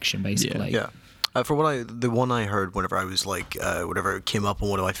 data collection, basically. yeah. For the one I heard whenever I was like, whenever it came up on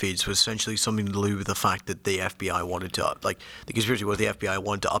one of my feeds was essentially something to do with the fact that the FBI wanted to, the conspiracy was the FBI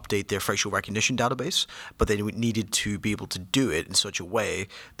wanted to update their facial recognition database, but they needed to be able to do it in such a way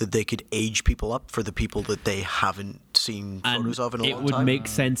that they could age people up for the people that they haven't seen And photos of in a it long would time. make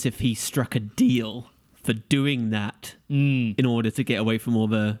sense if he struck a deal for doing that in order to get away from all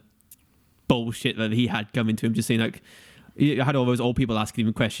the bullshit that he had coming to him, just saying like, You had all those old people asking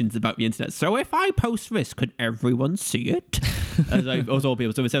him questions about the internet. So if I post this, could everyone see it? And like, those old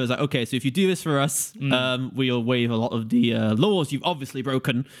people. So instead it was like, okay, so if you do this for us, we'll waive a lot of the laws you've obviously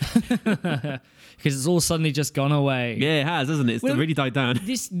broken. Because it's all suddenly just gone away. Yeah, it has, hasn't it? It's really died down.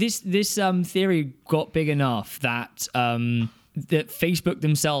 This theory got big enough that that Facebook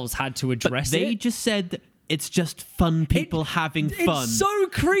themselves had to address They it. just said it's just fun people having fun. It's so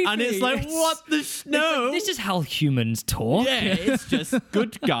creepy. And it's like, what the no? Like, this is how humans talk. Yeah, it's just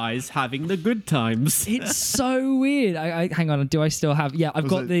good guys having the good times. It's so weird. I hang on. Do I still have? Yeah, I've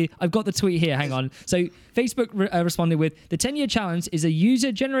got the tweet here. Hang on. So Facebook responded with, the 10-year challenge is a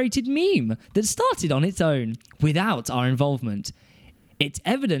user-generated meme that started on its own without our involvement. It's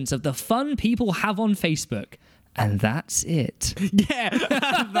evidence of the fun people have on Facebook. And that's it. Yeah,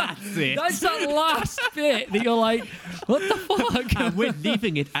 that's it. That's that last bit that you're like, what the fuck? And we're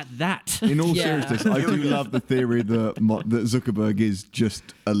leaving it at that. In all Yeah. seriousness, I do love the theory that Zuckerberg is just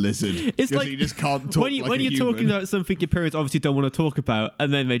a lizard. It's like he just can't talk when like you're a human. talking about something your parents obviously don't want to talk about,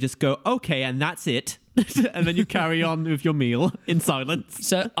 and then they just go, okay, and that's it. And then you carry on with your meal in silence.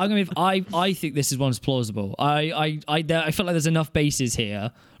 So I think this is one's plausible. I feel like there's enough bases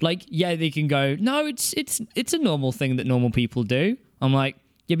here. Like, yeah, they can go, no, it's a normal thing that normal people do. I'm like,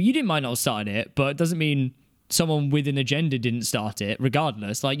 yeah, but you might not have started it, but it doesn't mean someone with an agenda didn't start it.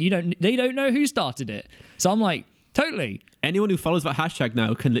 Regardless, like they don't know who started it. So I'm like, totally. Anyone who follows that hashtag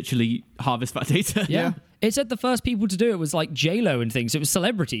now can literally harvest that data. Yeah. It said the first people to do it was like J-Lo and things. It was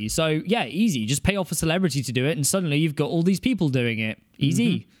celebrities. So yeah, easy. Just pay off a celebrity to do it, and suddenly you've got all these people doing it.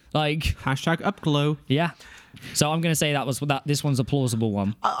 Easy. Like Hashtag upglow. yeah. So I'm going to say this one's a plausible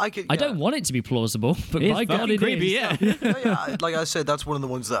one. I don't want it to be plausible, but It's by God, fucking it creepy, is. yeah. Yeah, like I said, that's one of the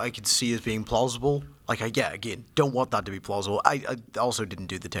ones that I could see as being plausible. Like, again, don't want that to be plausible. I also didn't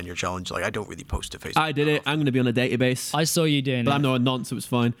do the 10-year challenge. Like, I don't really post to Facebook. I did it. I'm going to be on a database. I saw you doing But it. I'm not a nonce, so it's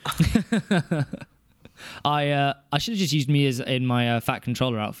fine. I should have just used me as in my fat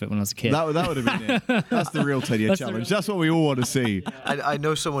controller outfit when I was a kid. That would have been it. That's the real 10-year challenge. That's what we all want to see. I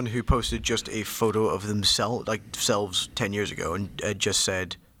know someone who posted just a photo of themselves 10 years ago and just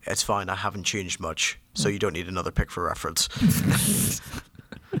said, it's fine, I haven't changed much, so you don't need another pic for reference.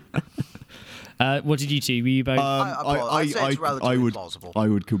 What did you two? Were you both? I'd say it's relatively plausible. I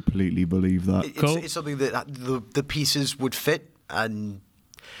would completely believe that. Cool. It's something that the pieces would fit, and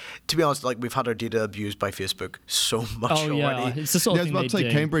to be honest, like, we've had our data abused by Facebook so much oh yeah, already. it's the sort Yeah, I of was thing about to they say,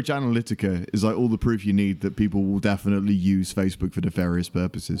 do. Cambridge Analytica is like all the proof you need that people will definitely use Facebook for nefarious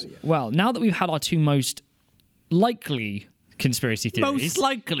purposes. Well, now that we've had our two most likely conspiracy theories, Most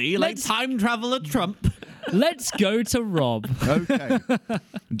likely, like Let's- time traveler Trump. let's go to Rob. Okay.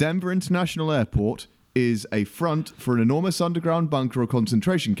 Denver International Airport is a front for an enormous underground bunker or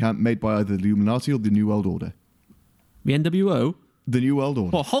concentration camp made by either the Illuminati or the New World Order. The NWO. The New World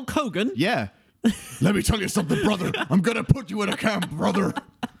Order. Well, Hulk Hogan. Yeah. Let me tell you something, brother. I'm going to put you in a camp, brother.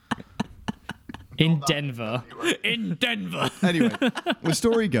 In Denver. In Denver. Anyway, the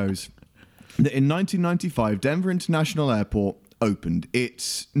story goes that in 1995, Denver International Airport opened.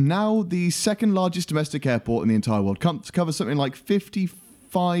 It's now the second largest domestic airport in the entire world. Covers something like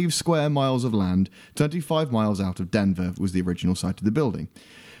 55 square miles of land. 25 miles out of Denver was the original site of the building.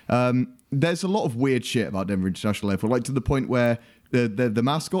 There's a lot of weird shit about Denver International Airport, like to the point where the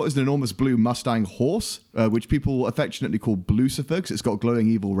mascot is an enormous blue Mustang horse, which people affectionately call Blucifer because it's got glowing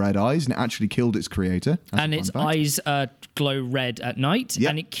evil red eyes, and it actually killed its creator. That's And a its fun fact. eyes glow red at night. Yep.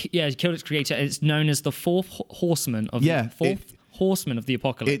 And it killed its creator. It's known as the fourth horseman of horseman of the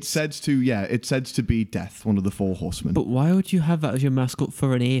apocalypse. It's said to be death, one of the four horsemen. But why would you have that as your mascot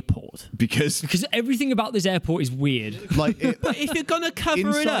for an airport? Because everything about this airport is weird. like it, But if you're gonna cover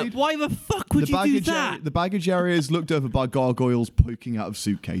it Inside- up, why the fuck would you do that? the baggage area is looked over by gargoyles poking out of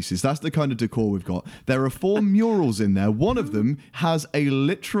suitcases. That's the kind of decor we've got. There are 4 murals in there. One of them has a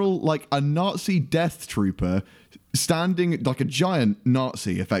literal, like a Nazi death trooper standing, like a giant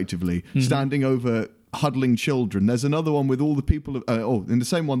Nazi, effectively, standing over huddling children. There's another one with all the people. In the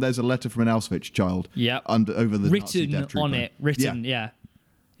same one, there's a letter from an Auschwitz child. Yep. Over the Nazi Written death trooper. on it. Written, yeah.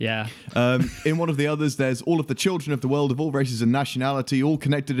 In one of the others, there's all of the children of the world of all races and nationality, all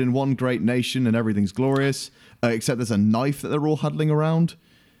connected in one great nation, and everything's glorious. Except there's a knife that they're all huddling around.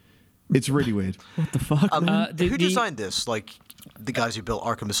 It's really weird. What the fuck? Who designed this? Like, the guys who built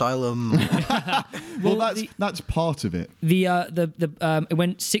Arkham Asylum? Well, that's part of it. It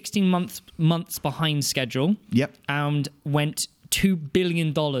went 16 months behind schedule. Yep. And went $2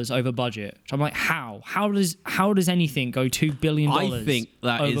 billion over budget. So I'm like, how? How does anything go $2 billion I think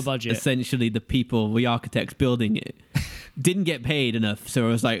that over is budget? essentially the people, the architects building it, didn't get paid enough. So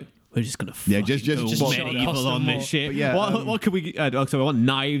it was like, we're just gonna just go what- medieval on this shit. But yeah, what can we? So I want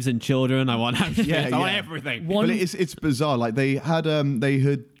knives and children. I want I want yeah. everything. One- But it's bizarre. Like they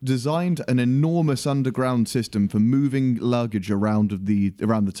had designed an enormous underground system for moving luggage around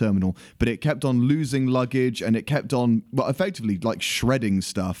the terminal, but it kept on losing luggage and it kept on effectively like shredding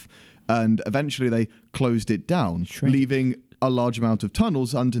stuff. And eventually they closed it down, leaving a large amount of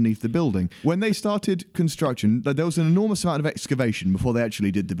tunnels underneath the building. When they started construction, there was an enormous amount of excavation before they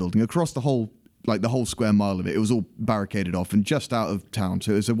actually did the building across the whole square mile of it. It was all barricaded off and just out of town,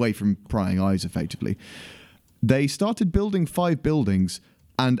 so it was away from prying eyes, effectively. They started building 5 buildings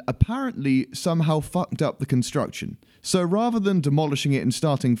and apparently somehow fucked up the construction. So rather than demolishing it and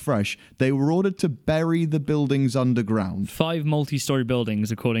starting fresh, they were ordered to bury the buildings underground. 5 multi-story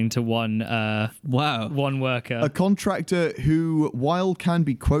buildings, according to one one worker. A contractor who, while can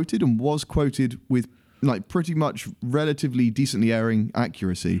be quoted and was quoted with like pretty much relatively decently erring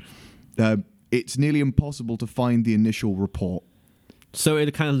accuracy, it's nearly impossible to find the initial report. So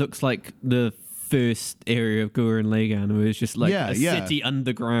it kind of looks like the first area of Gurren Lagann, where it's just like a city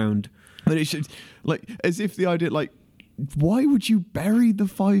underground. But it should, like, as if the idea, like, why would you bury the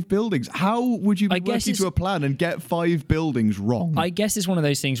 5 buildings? How would you be working to a plan and get 5 buildings wrong? I guess it's one of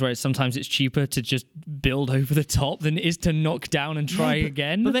those things where sometimes it's cheaper to just build over the top than it is to knock down and try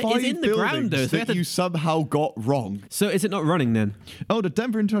again. But it's in the ground, though. So that you somehow got wrong. So is it not running then? Oh, the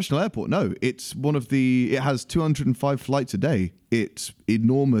Denver International Airport. No, it's it has 205 flights a day. It's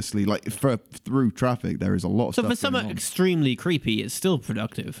enormously, like, through traffic, there is a lot of stuff. So for something extremely creepy, it's still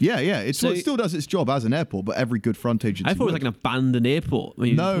productive. Yeah. It still does its job as an airport, but every good front agency I thought it was like an abandoned airport.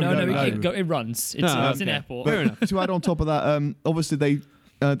 No. It runs. It's an airport. Fair enough. To add on top of that, obviously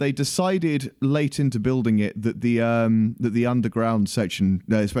they decided late into building it that the underground section,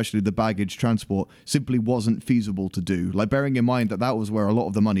 especially the baggage transport, simply wasn't feasible to do. Like, bearing in mind that was where a lot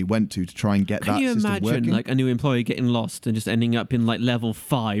of the money went to try and get that system working. Can you imagine like a new employee getting lost and just ending up in like level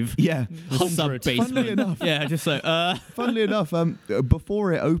 5? Yeah, sub basement. Funnily enough, yeah, just like Funnily enough,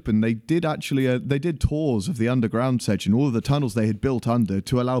 before it opened, they did tours of the underground section, all of the tunnels they had built under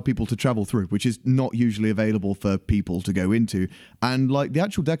to allow people to travel through, which is not usually available for people to go into. And like the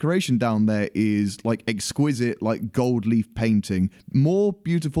actual decoration down there is like exquisite, like gold leaf painting, more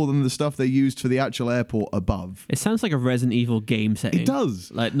beautiful than the stuff they used for the actual airport above. It sounds like a Resident Evil game setting. It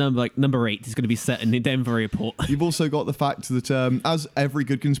does. Like number 8 is going to be set in the Denver airport. You've also got the fact that, as every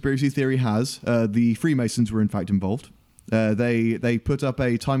good conspiracy theory has, the Freemasons were in fact involved. They put up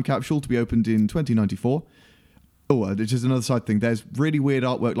a time capsule to be opened in 2094. Oh, it's just another side thing. There's really weird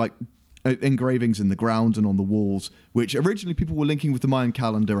artwork, like engravings in the ground and on the walls, which originally people were linking with the Mayan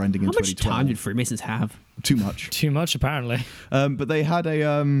calendar ending in 2012. How much time did Freemasons have? Too much. Too much, apparently. But they had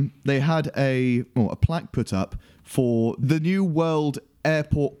a plaque put up for the New World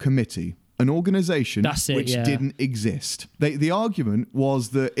Airport Committee, an organization which didn't exist. The argument was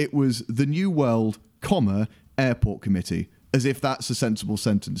that it was the New World, Airport Committee, as if that's a sensible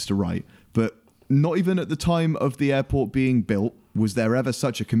sentence to write. But not even at the time of the airport being built was there ever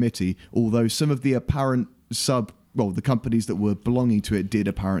such a committee, although some of the apparent the companies that were belonging to it did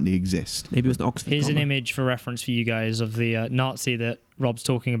apparently exist. Maybe it was an Oxford. Here's an image for reference for you guys of the Nazi that Rob's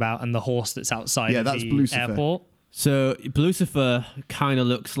talking about and the horse that's outside of that's the Lucifer. airport. So Lucifer kind of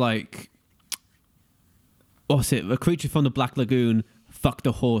looks like, what's it? A creature from the Black Lagoon fucked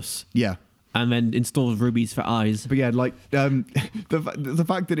a horse. Yeah. And then installed rubies for eyes. But yeah, like the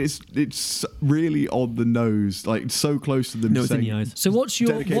fact that it's really on the nose, like so close to them. No, it's in the eyes. So what's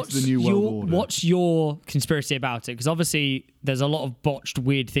your conspiracy about it? Because obviously there's a lot of botched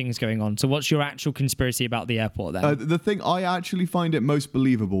weird things going on. So what's your actual conspiracy about the airport then? The thing I actually find it most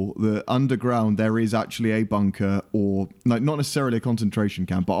believable that underground there is actually a bunker, or like not necessarily a concentration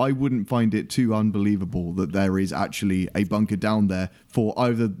camp, but I wouldn't find it too unbelievable that there is actually a bunker down there for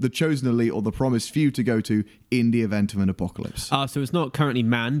either the chosen elite or the promised few to go to in the event of an apocalypse. So it's not currently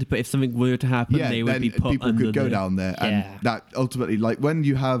manned, but if something were to happen, they would be put people under could go down there, and that ultimately, like when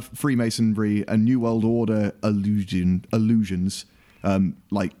you have Freemasonry and New World Order illusions,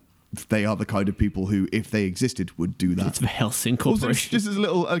 like they are the kind of people who, if they existed, would do that. It's the Helsing Corporation. Also, just as a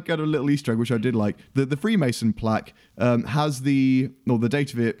little Easter egg, which I did like, the Freemason plaque has the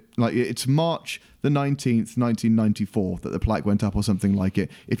date of it, like it's March the 19th, 1994, that the plaque went up or something like it.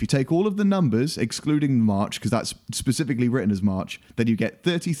 If you take all of the numbers, excluding March, because that's specifically written as March, then you get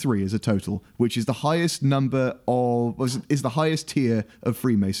 33 as a total, which is the highest number is the highest tier of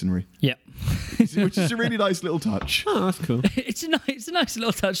Freemasonry. Yep. Which is a really nice little touch. Oh, that's cool. It's a nice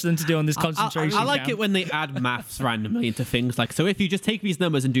little touch then to do on this concentration I like camp. it when they add maths randomly into things. Like, so if you just take these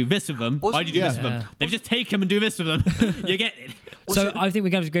numbers and do this with them, why do you do this with them? They just take them and do this with them. You get it. So I think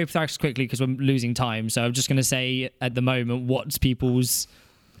we're going to go facts quickly because we're losing time. So I'm just going to say at the moment, what's people's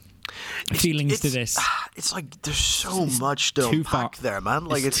feelings to this? It's like there's so much to unpack there, man.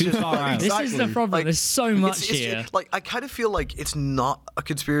 Like it's too just, far out. This is the problem. Like, There's so much it's here. like I kind of feel like it's not a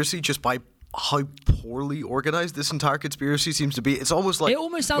conspiracy just by how poorly organized this entire conspiracy seems to be. It's almost like It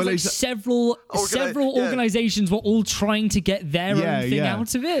almost sounds like several organizations were all trying to get their own thing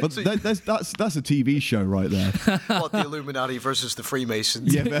out of it. But that's a TV show right there. what, the Illuminati versus the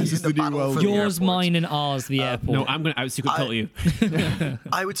Freemasons. Yeah, versus the New battle World for the Yours, airports. mine, and ours, the airport. No, I'm going to out secret cult you.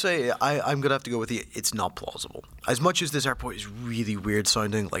 I would say I'm gonna have to go with it's not plausible. As much as this airport is really weird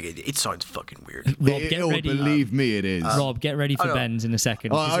sounding, like it sounds fucking weird. Rob, get ready. Believe me, it is. Rob, get ready for Ben's in a second.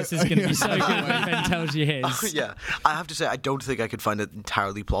 Because this is going to be so good when Ben tells you his. Yeah, I have to say I don't think I could find it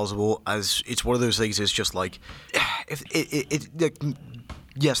entirely plausible. As it's one of those things. It's just like, if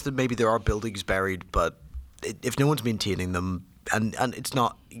yes, maybe there are buildings buried, but if no one's maintaining them, and it's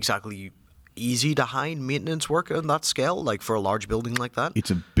not exactly easy to hide maintenance work on that scale, like for a large building like that.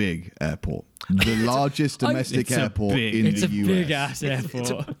 It's a big airport. The largest domestic airport in It's the a US. big ass airport.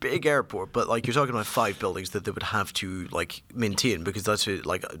 It's a big airport, but like you're talking about 5 buildings that they would have to like maintain because that's it,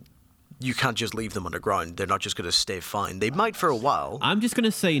 like. You can't just leave them underground. They're not just going to stay fine. They might for a while. I'm just going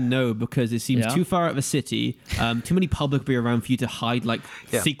to say no because it seems too far out of the city. Too many public be around for you to hide like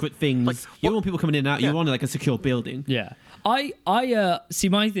secret things. Like, you don't want people coming in and out. You want like a secure building. Yeah. I see,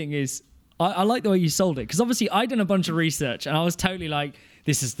 my thing is, I like the way you sold it because obviously I'd done a bunch of research and I was totally like,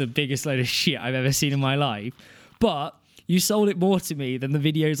 this is the biggest load of shit I've ever seen in my life. But you sold it more to me than the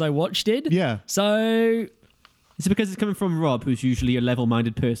videos I watched did. Yeah. So... Is it because it's coming from Rob, who's usually a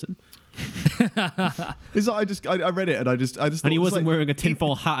level-minded person? It's like I read it and I just And he thought, wasn't wearing a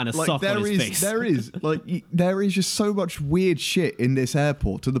tinfoil hat and a sock on his face. There is just so much weird shit in this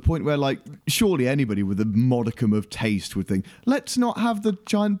airport to the point where like surely anybody with a modicum of taste would think, let's not have the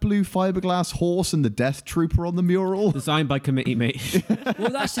giant blue fiberglass horse and the death trooper on the mural. Designed by committee, mate. Well,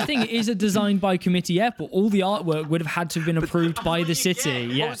 that's the thing. It is a designed by committee airport. All the artwork would have had to have been approved by the city.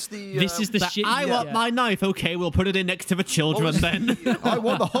 Yeah. This is the shit. I want my knife. Okay, we'll put it in next to the children then. I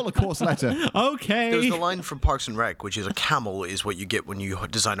want the Holocaust letter. Okay. There's the line from Parks and Rec, which is a camel is what you get when you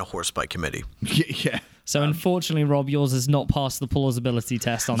design a horse by committee. Yeah. So unfortunately, Rob, yours has not passed the plausibility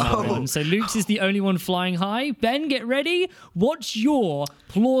test on that one. So Luke's is the only one flying high. Ben, get ready. What's your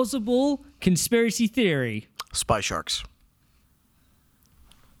plausible conspiracy theory? Spy sharks.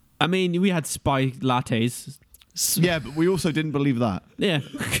 I mean, we had spy lattes. Yeah, but we also didn't believe that. Yeah.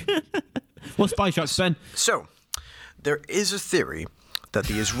 What spy sharks, Ben? So, there is a theory that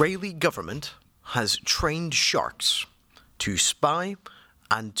the Israeli government has trained sharks to spy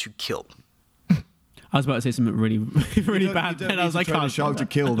and to kill. I was about to say something really, really bad, and I was like, "Train a shark to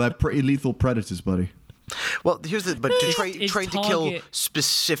kill. They're pretty lethal predators, buddy." Well, here's the but to train to kill target-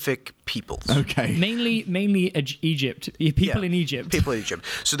 specific peoples. Okay. Mainly Egypt. People in Egypt. People in Egypt.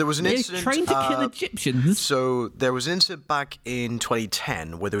 So there was an they're incident. trained to kill Egyptians. So there was an incident back in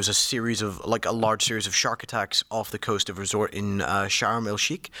 2010 where there was a large series of shark attacks off the coast of a resort in Sharm el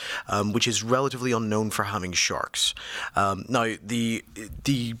Sheikh, which is relatively unknown for having sharks. Now the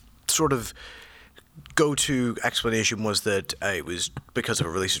sort of go-to explanation was that it was because of a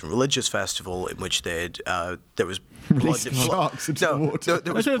religious festival in which there was Releasing sharks into the water.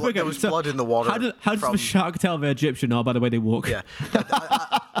 There was blood in the water. How does the shark tell they're Egyptian? Oh, by the way they walk. Yeah.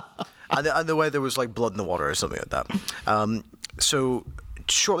 and the way there was like blood in the water or something like that. So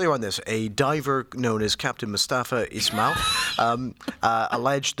shortly around this, a diver known as Captain Mustafa Ismail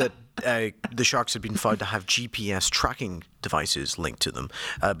alleged that the sharks had been found to have GPS tracking devices linked to them.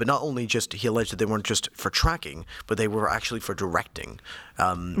 But not only he alleged that they weren't just for tracking, but they were actually for directing.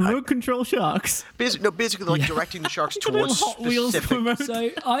 Remote control sharks. Basically like directing the sharks towards Hot Wheels specific... remote.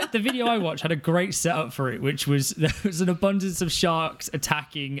 So the video I watched had a great setup for it, which was there was an abundance of sharks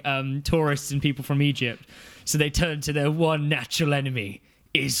attacking tourists and people from Egypt. So they turned to their one natural enemy,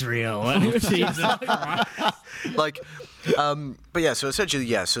 Israel. And it was but yeah, so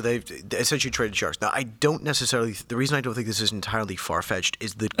essentially, so they've essentially traded sharks. Now, the reason I don't think this is entirely far-fetched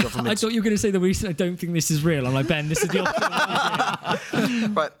is that government... I thought you were going to say the reason I don't think this is real. I'm like, Ben, this is the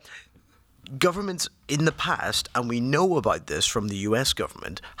opposite. Right. Governments in the past, and we know about this from the US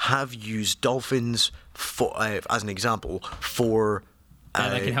government, have used dolphins as an example for...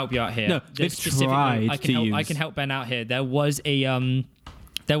 Ben, I can help you out here. No, they've tried I can help Ben out here. There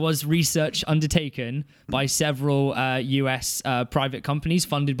was research undertaken by several US private companies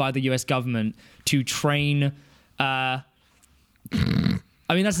funded by the US government to train.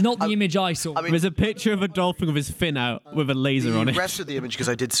 I mean, that's not the image I saw. I mean, There's a picture of a dolphin with his fin out with a laser on the it. rest of the image, because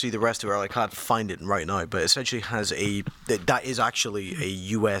I did see the rest of it, I can't find it right now, but essentially has that is actually a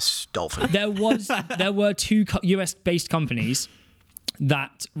US dolphin. There were two US-based companies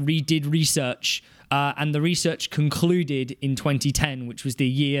that did research, and the research concluded in 2010, which was the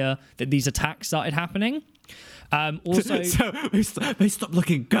year that these attacks started happening. Also, So they stopped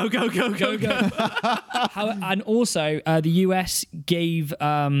looking. Go. and also the US gave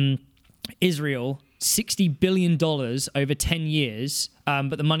Israel $60 billion over 10 years,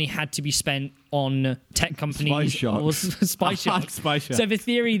 but the money had to be spent on tech companies. Spy sharks. Spy sharks. So the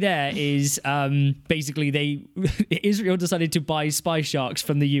theory there is basically Israel decided to buy spy sharks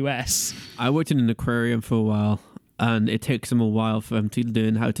from the US. I worked in an aquarium for a while, and it takes them a while for them to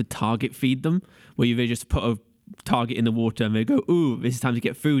learn how to target feed them, where they just put a target in the water and they go, ooh, this is time to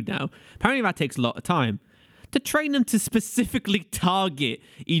get food now. Apparently that takes a lot of time. To train them to specifically target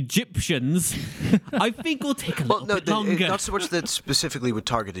Egyptians, I think will take a little bit longer. Not so much that specifically would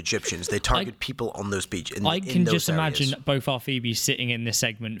target Egyptians. They target people on those beaches. I can just imagine both our Phoebes sitting in this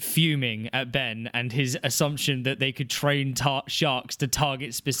segment fuming at Ben and his assumption that they could train sharks to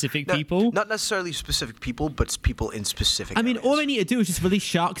target specific people. Not necessarily specific people, but people in specific I mean, areas. all they need to do is just release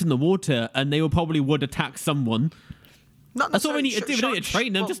sharks in the water and they would attack someone. That's all we need to do. We don't need to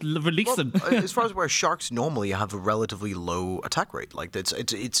train them, just release them. As far as where sharks normally have a relatively low attack rate, like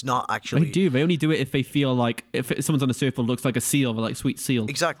it's not actually. They do. They only do it if they feel like if someone's on a surfer looks like a seal, they're like sweet seal.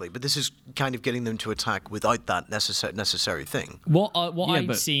 Exactly, but this is kind of getting them to attack without that necessary thing. What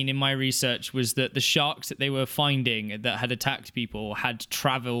I'd seen in my research was that the sharks that they were finding that had attacked people had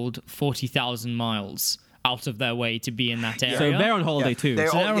travelled 40,000 miles out of their way to be in that area. So they're on holiday too.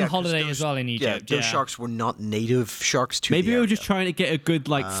 They're on holiday as well in Egypt. Yeah, those sharks were not native sharks to Maybe the they were area. just trying to get a good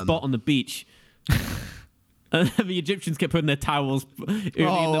spot on the beach. And the Egyptians kept putting their towels early in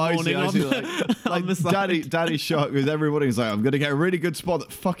the morning I see. on the side. Daddy Shark, because everybody's like, I'm going to get a really good spot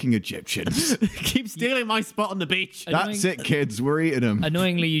at fucking Egyptians. Keep stealing my spot on the beach. That's it, kids. We're eating them.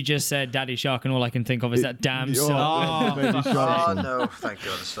 Annoyingly, you just said Daddy Shark, and all I can think of is that damn song. Oh no! Thank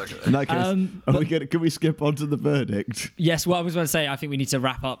God. In that case, can we skip on to the verdict? Yes, what I was going to say, I think we need to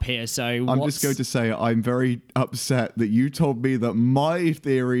wrap up here. So I'm just going to say I'm very upset that you told me that my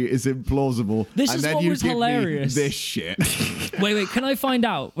theory is implausible. This and is then what you was give me hilarious. this shit. Wait, can I find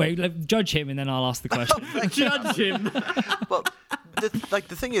out? Wait, judge him, and then I'll ask the question. Judge him. Well, the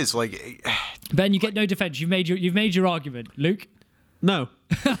thing is, like, Ben, you get no defense. You've made your argument. Luke? No.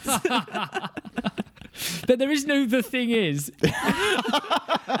 But there is no the thing is.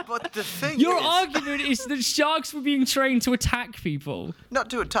 but the thing Your is, argument is that sharks were being trained to attack people. not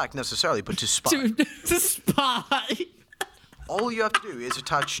to attack necessarily, but to spy. To spy. All you have to do is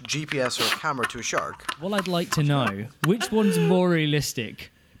attach GPS or a camera to a shark. Well, I'd like to know, which one's more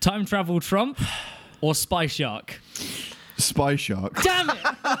realistic? Time travel Trump or spy shark? Spy Shark. Damn it!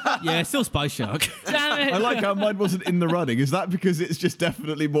 Yeah, still spy shark. Damn it! I like how mine wasn't in the running. Is that because it's just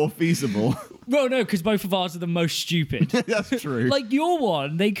definitely more feasible? Well, no, because both of ours are the most stupid. That's true. Like your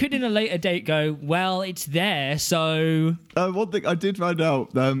one, they could in a later date go, well, it's there, so... One thing I did find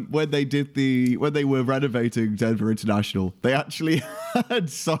out when they were renovating Denver International, they actually had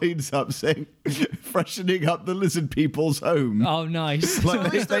signs up saying freshening up the lizard people's home. Oh, nice.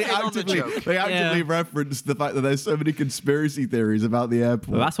 Like they in on the actively Yeah. referenced the fact that there's so many conspiracy theories about the airport.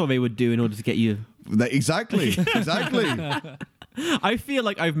 Well, that's what they would do in order to get you. Exactly. I feel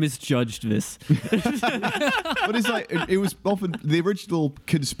like I've misjudged this. But it's like it was often the original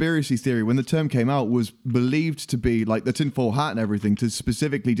conspiracy theory when the term came out was believed to be like the tinfoil hat and everything to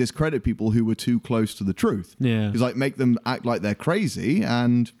specifically discredit people who were too close to the truth. Yeah. It's like make them act like they're crazy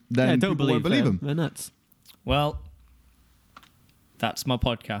and then Don't people won't believe them. They're nuts. Well, that's my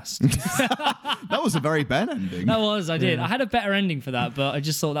podcast. That was a very Ben ending. I did. I had a better ending for that, but I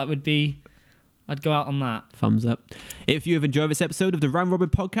just thought that would be... I'd go out on that. Thumbs up. If you have enjoyed this episode of the Round Robin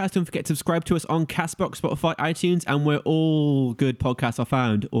Podcast, don't forget to subscribe to us on Castbox, Spotify, iTunes, and where all good podcasts are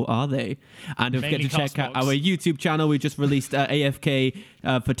found, or are they? And don't forget to Mainly check out Castbox. our YouTube channel. We just released AFK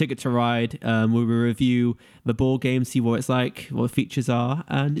for Ticket to Ride, where we review the board game, see what it's like, what the features are,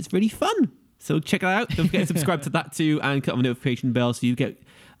 and it's really fun. So check it out. Don't forget to subscribe to that too, and click on the notification bell so you get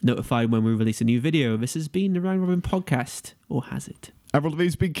notified when we release a new video. This has been the Round Robin Podcast, or has it? Avril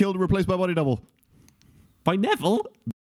Lavigne's been killed and replaced by a body double. By Neville?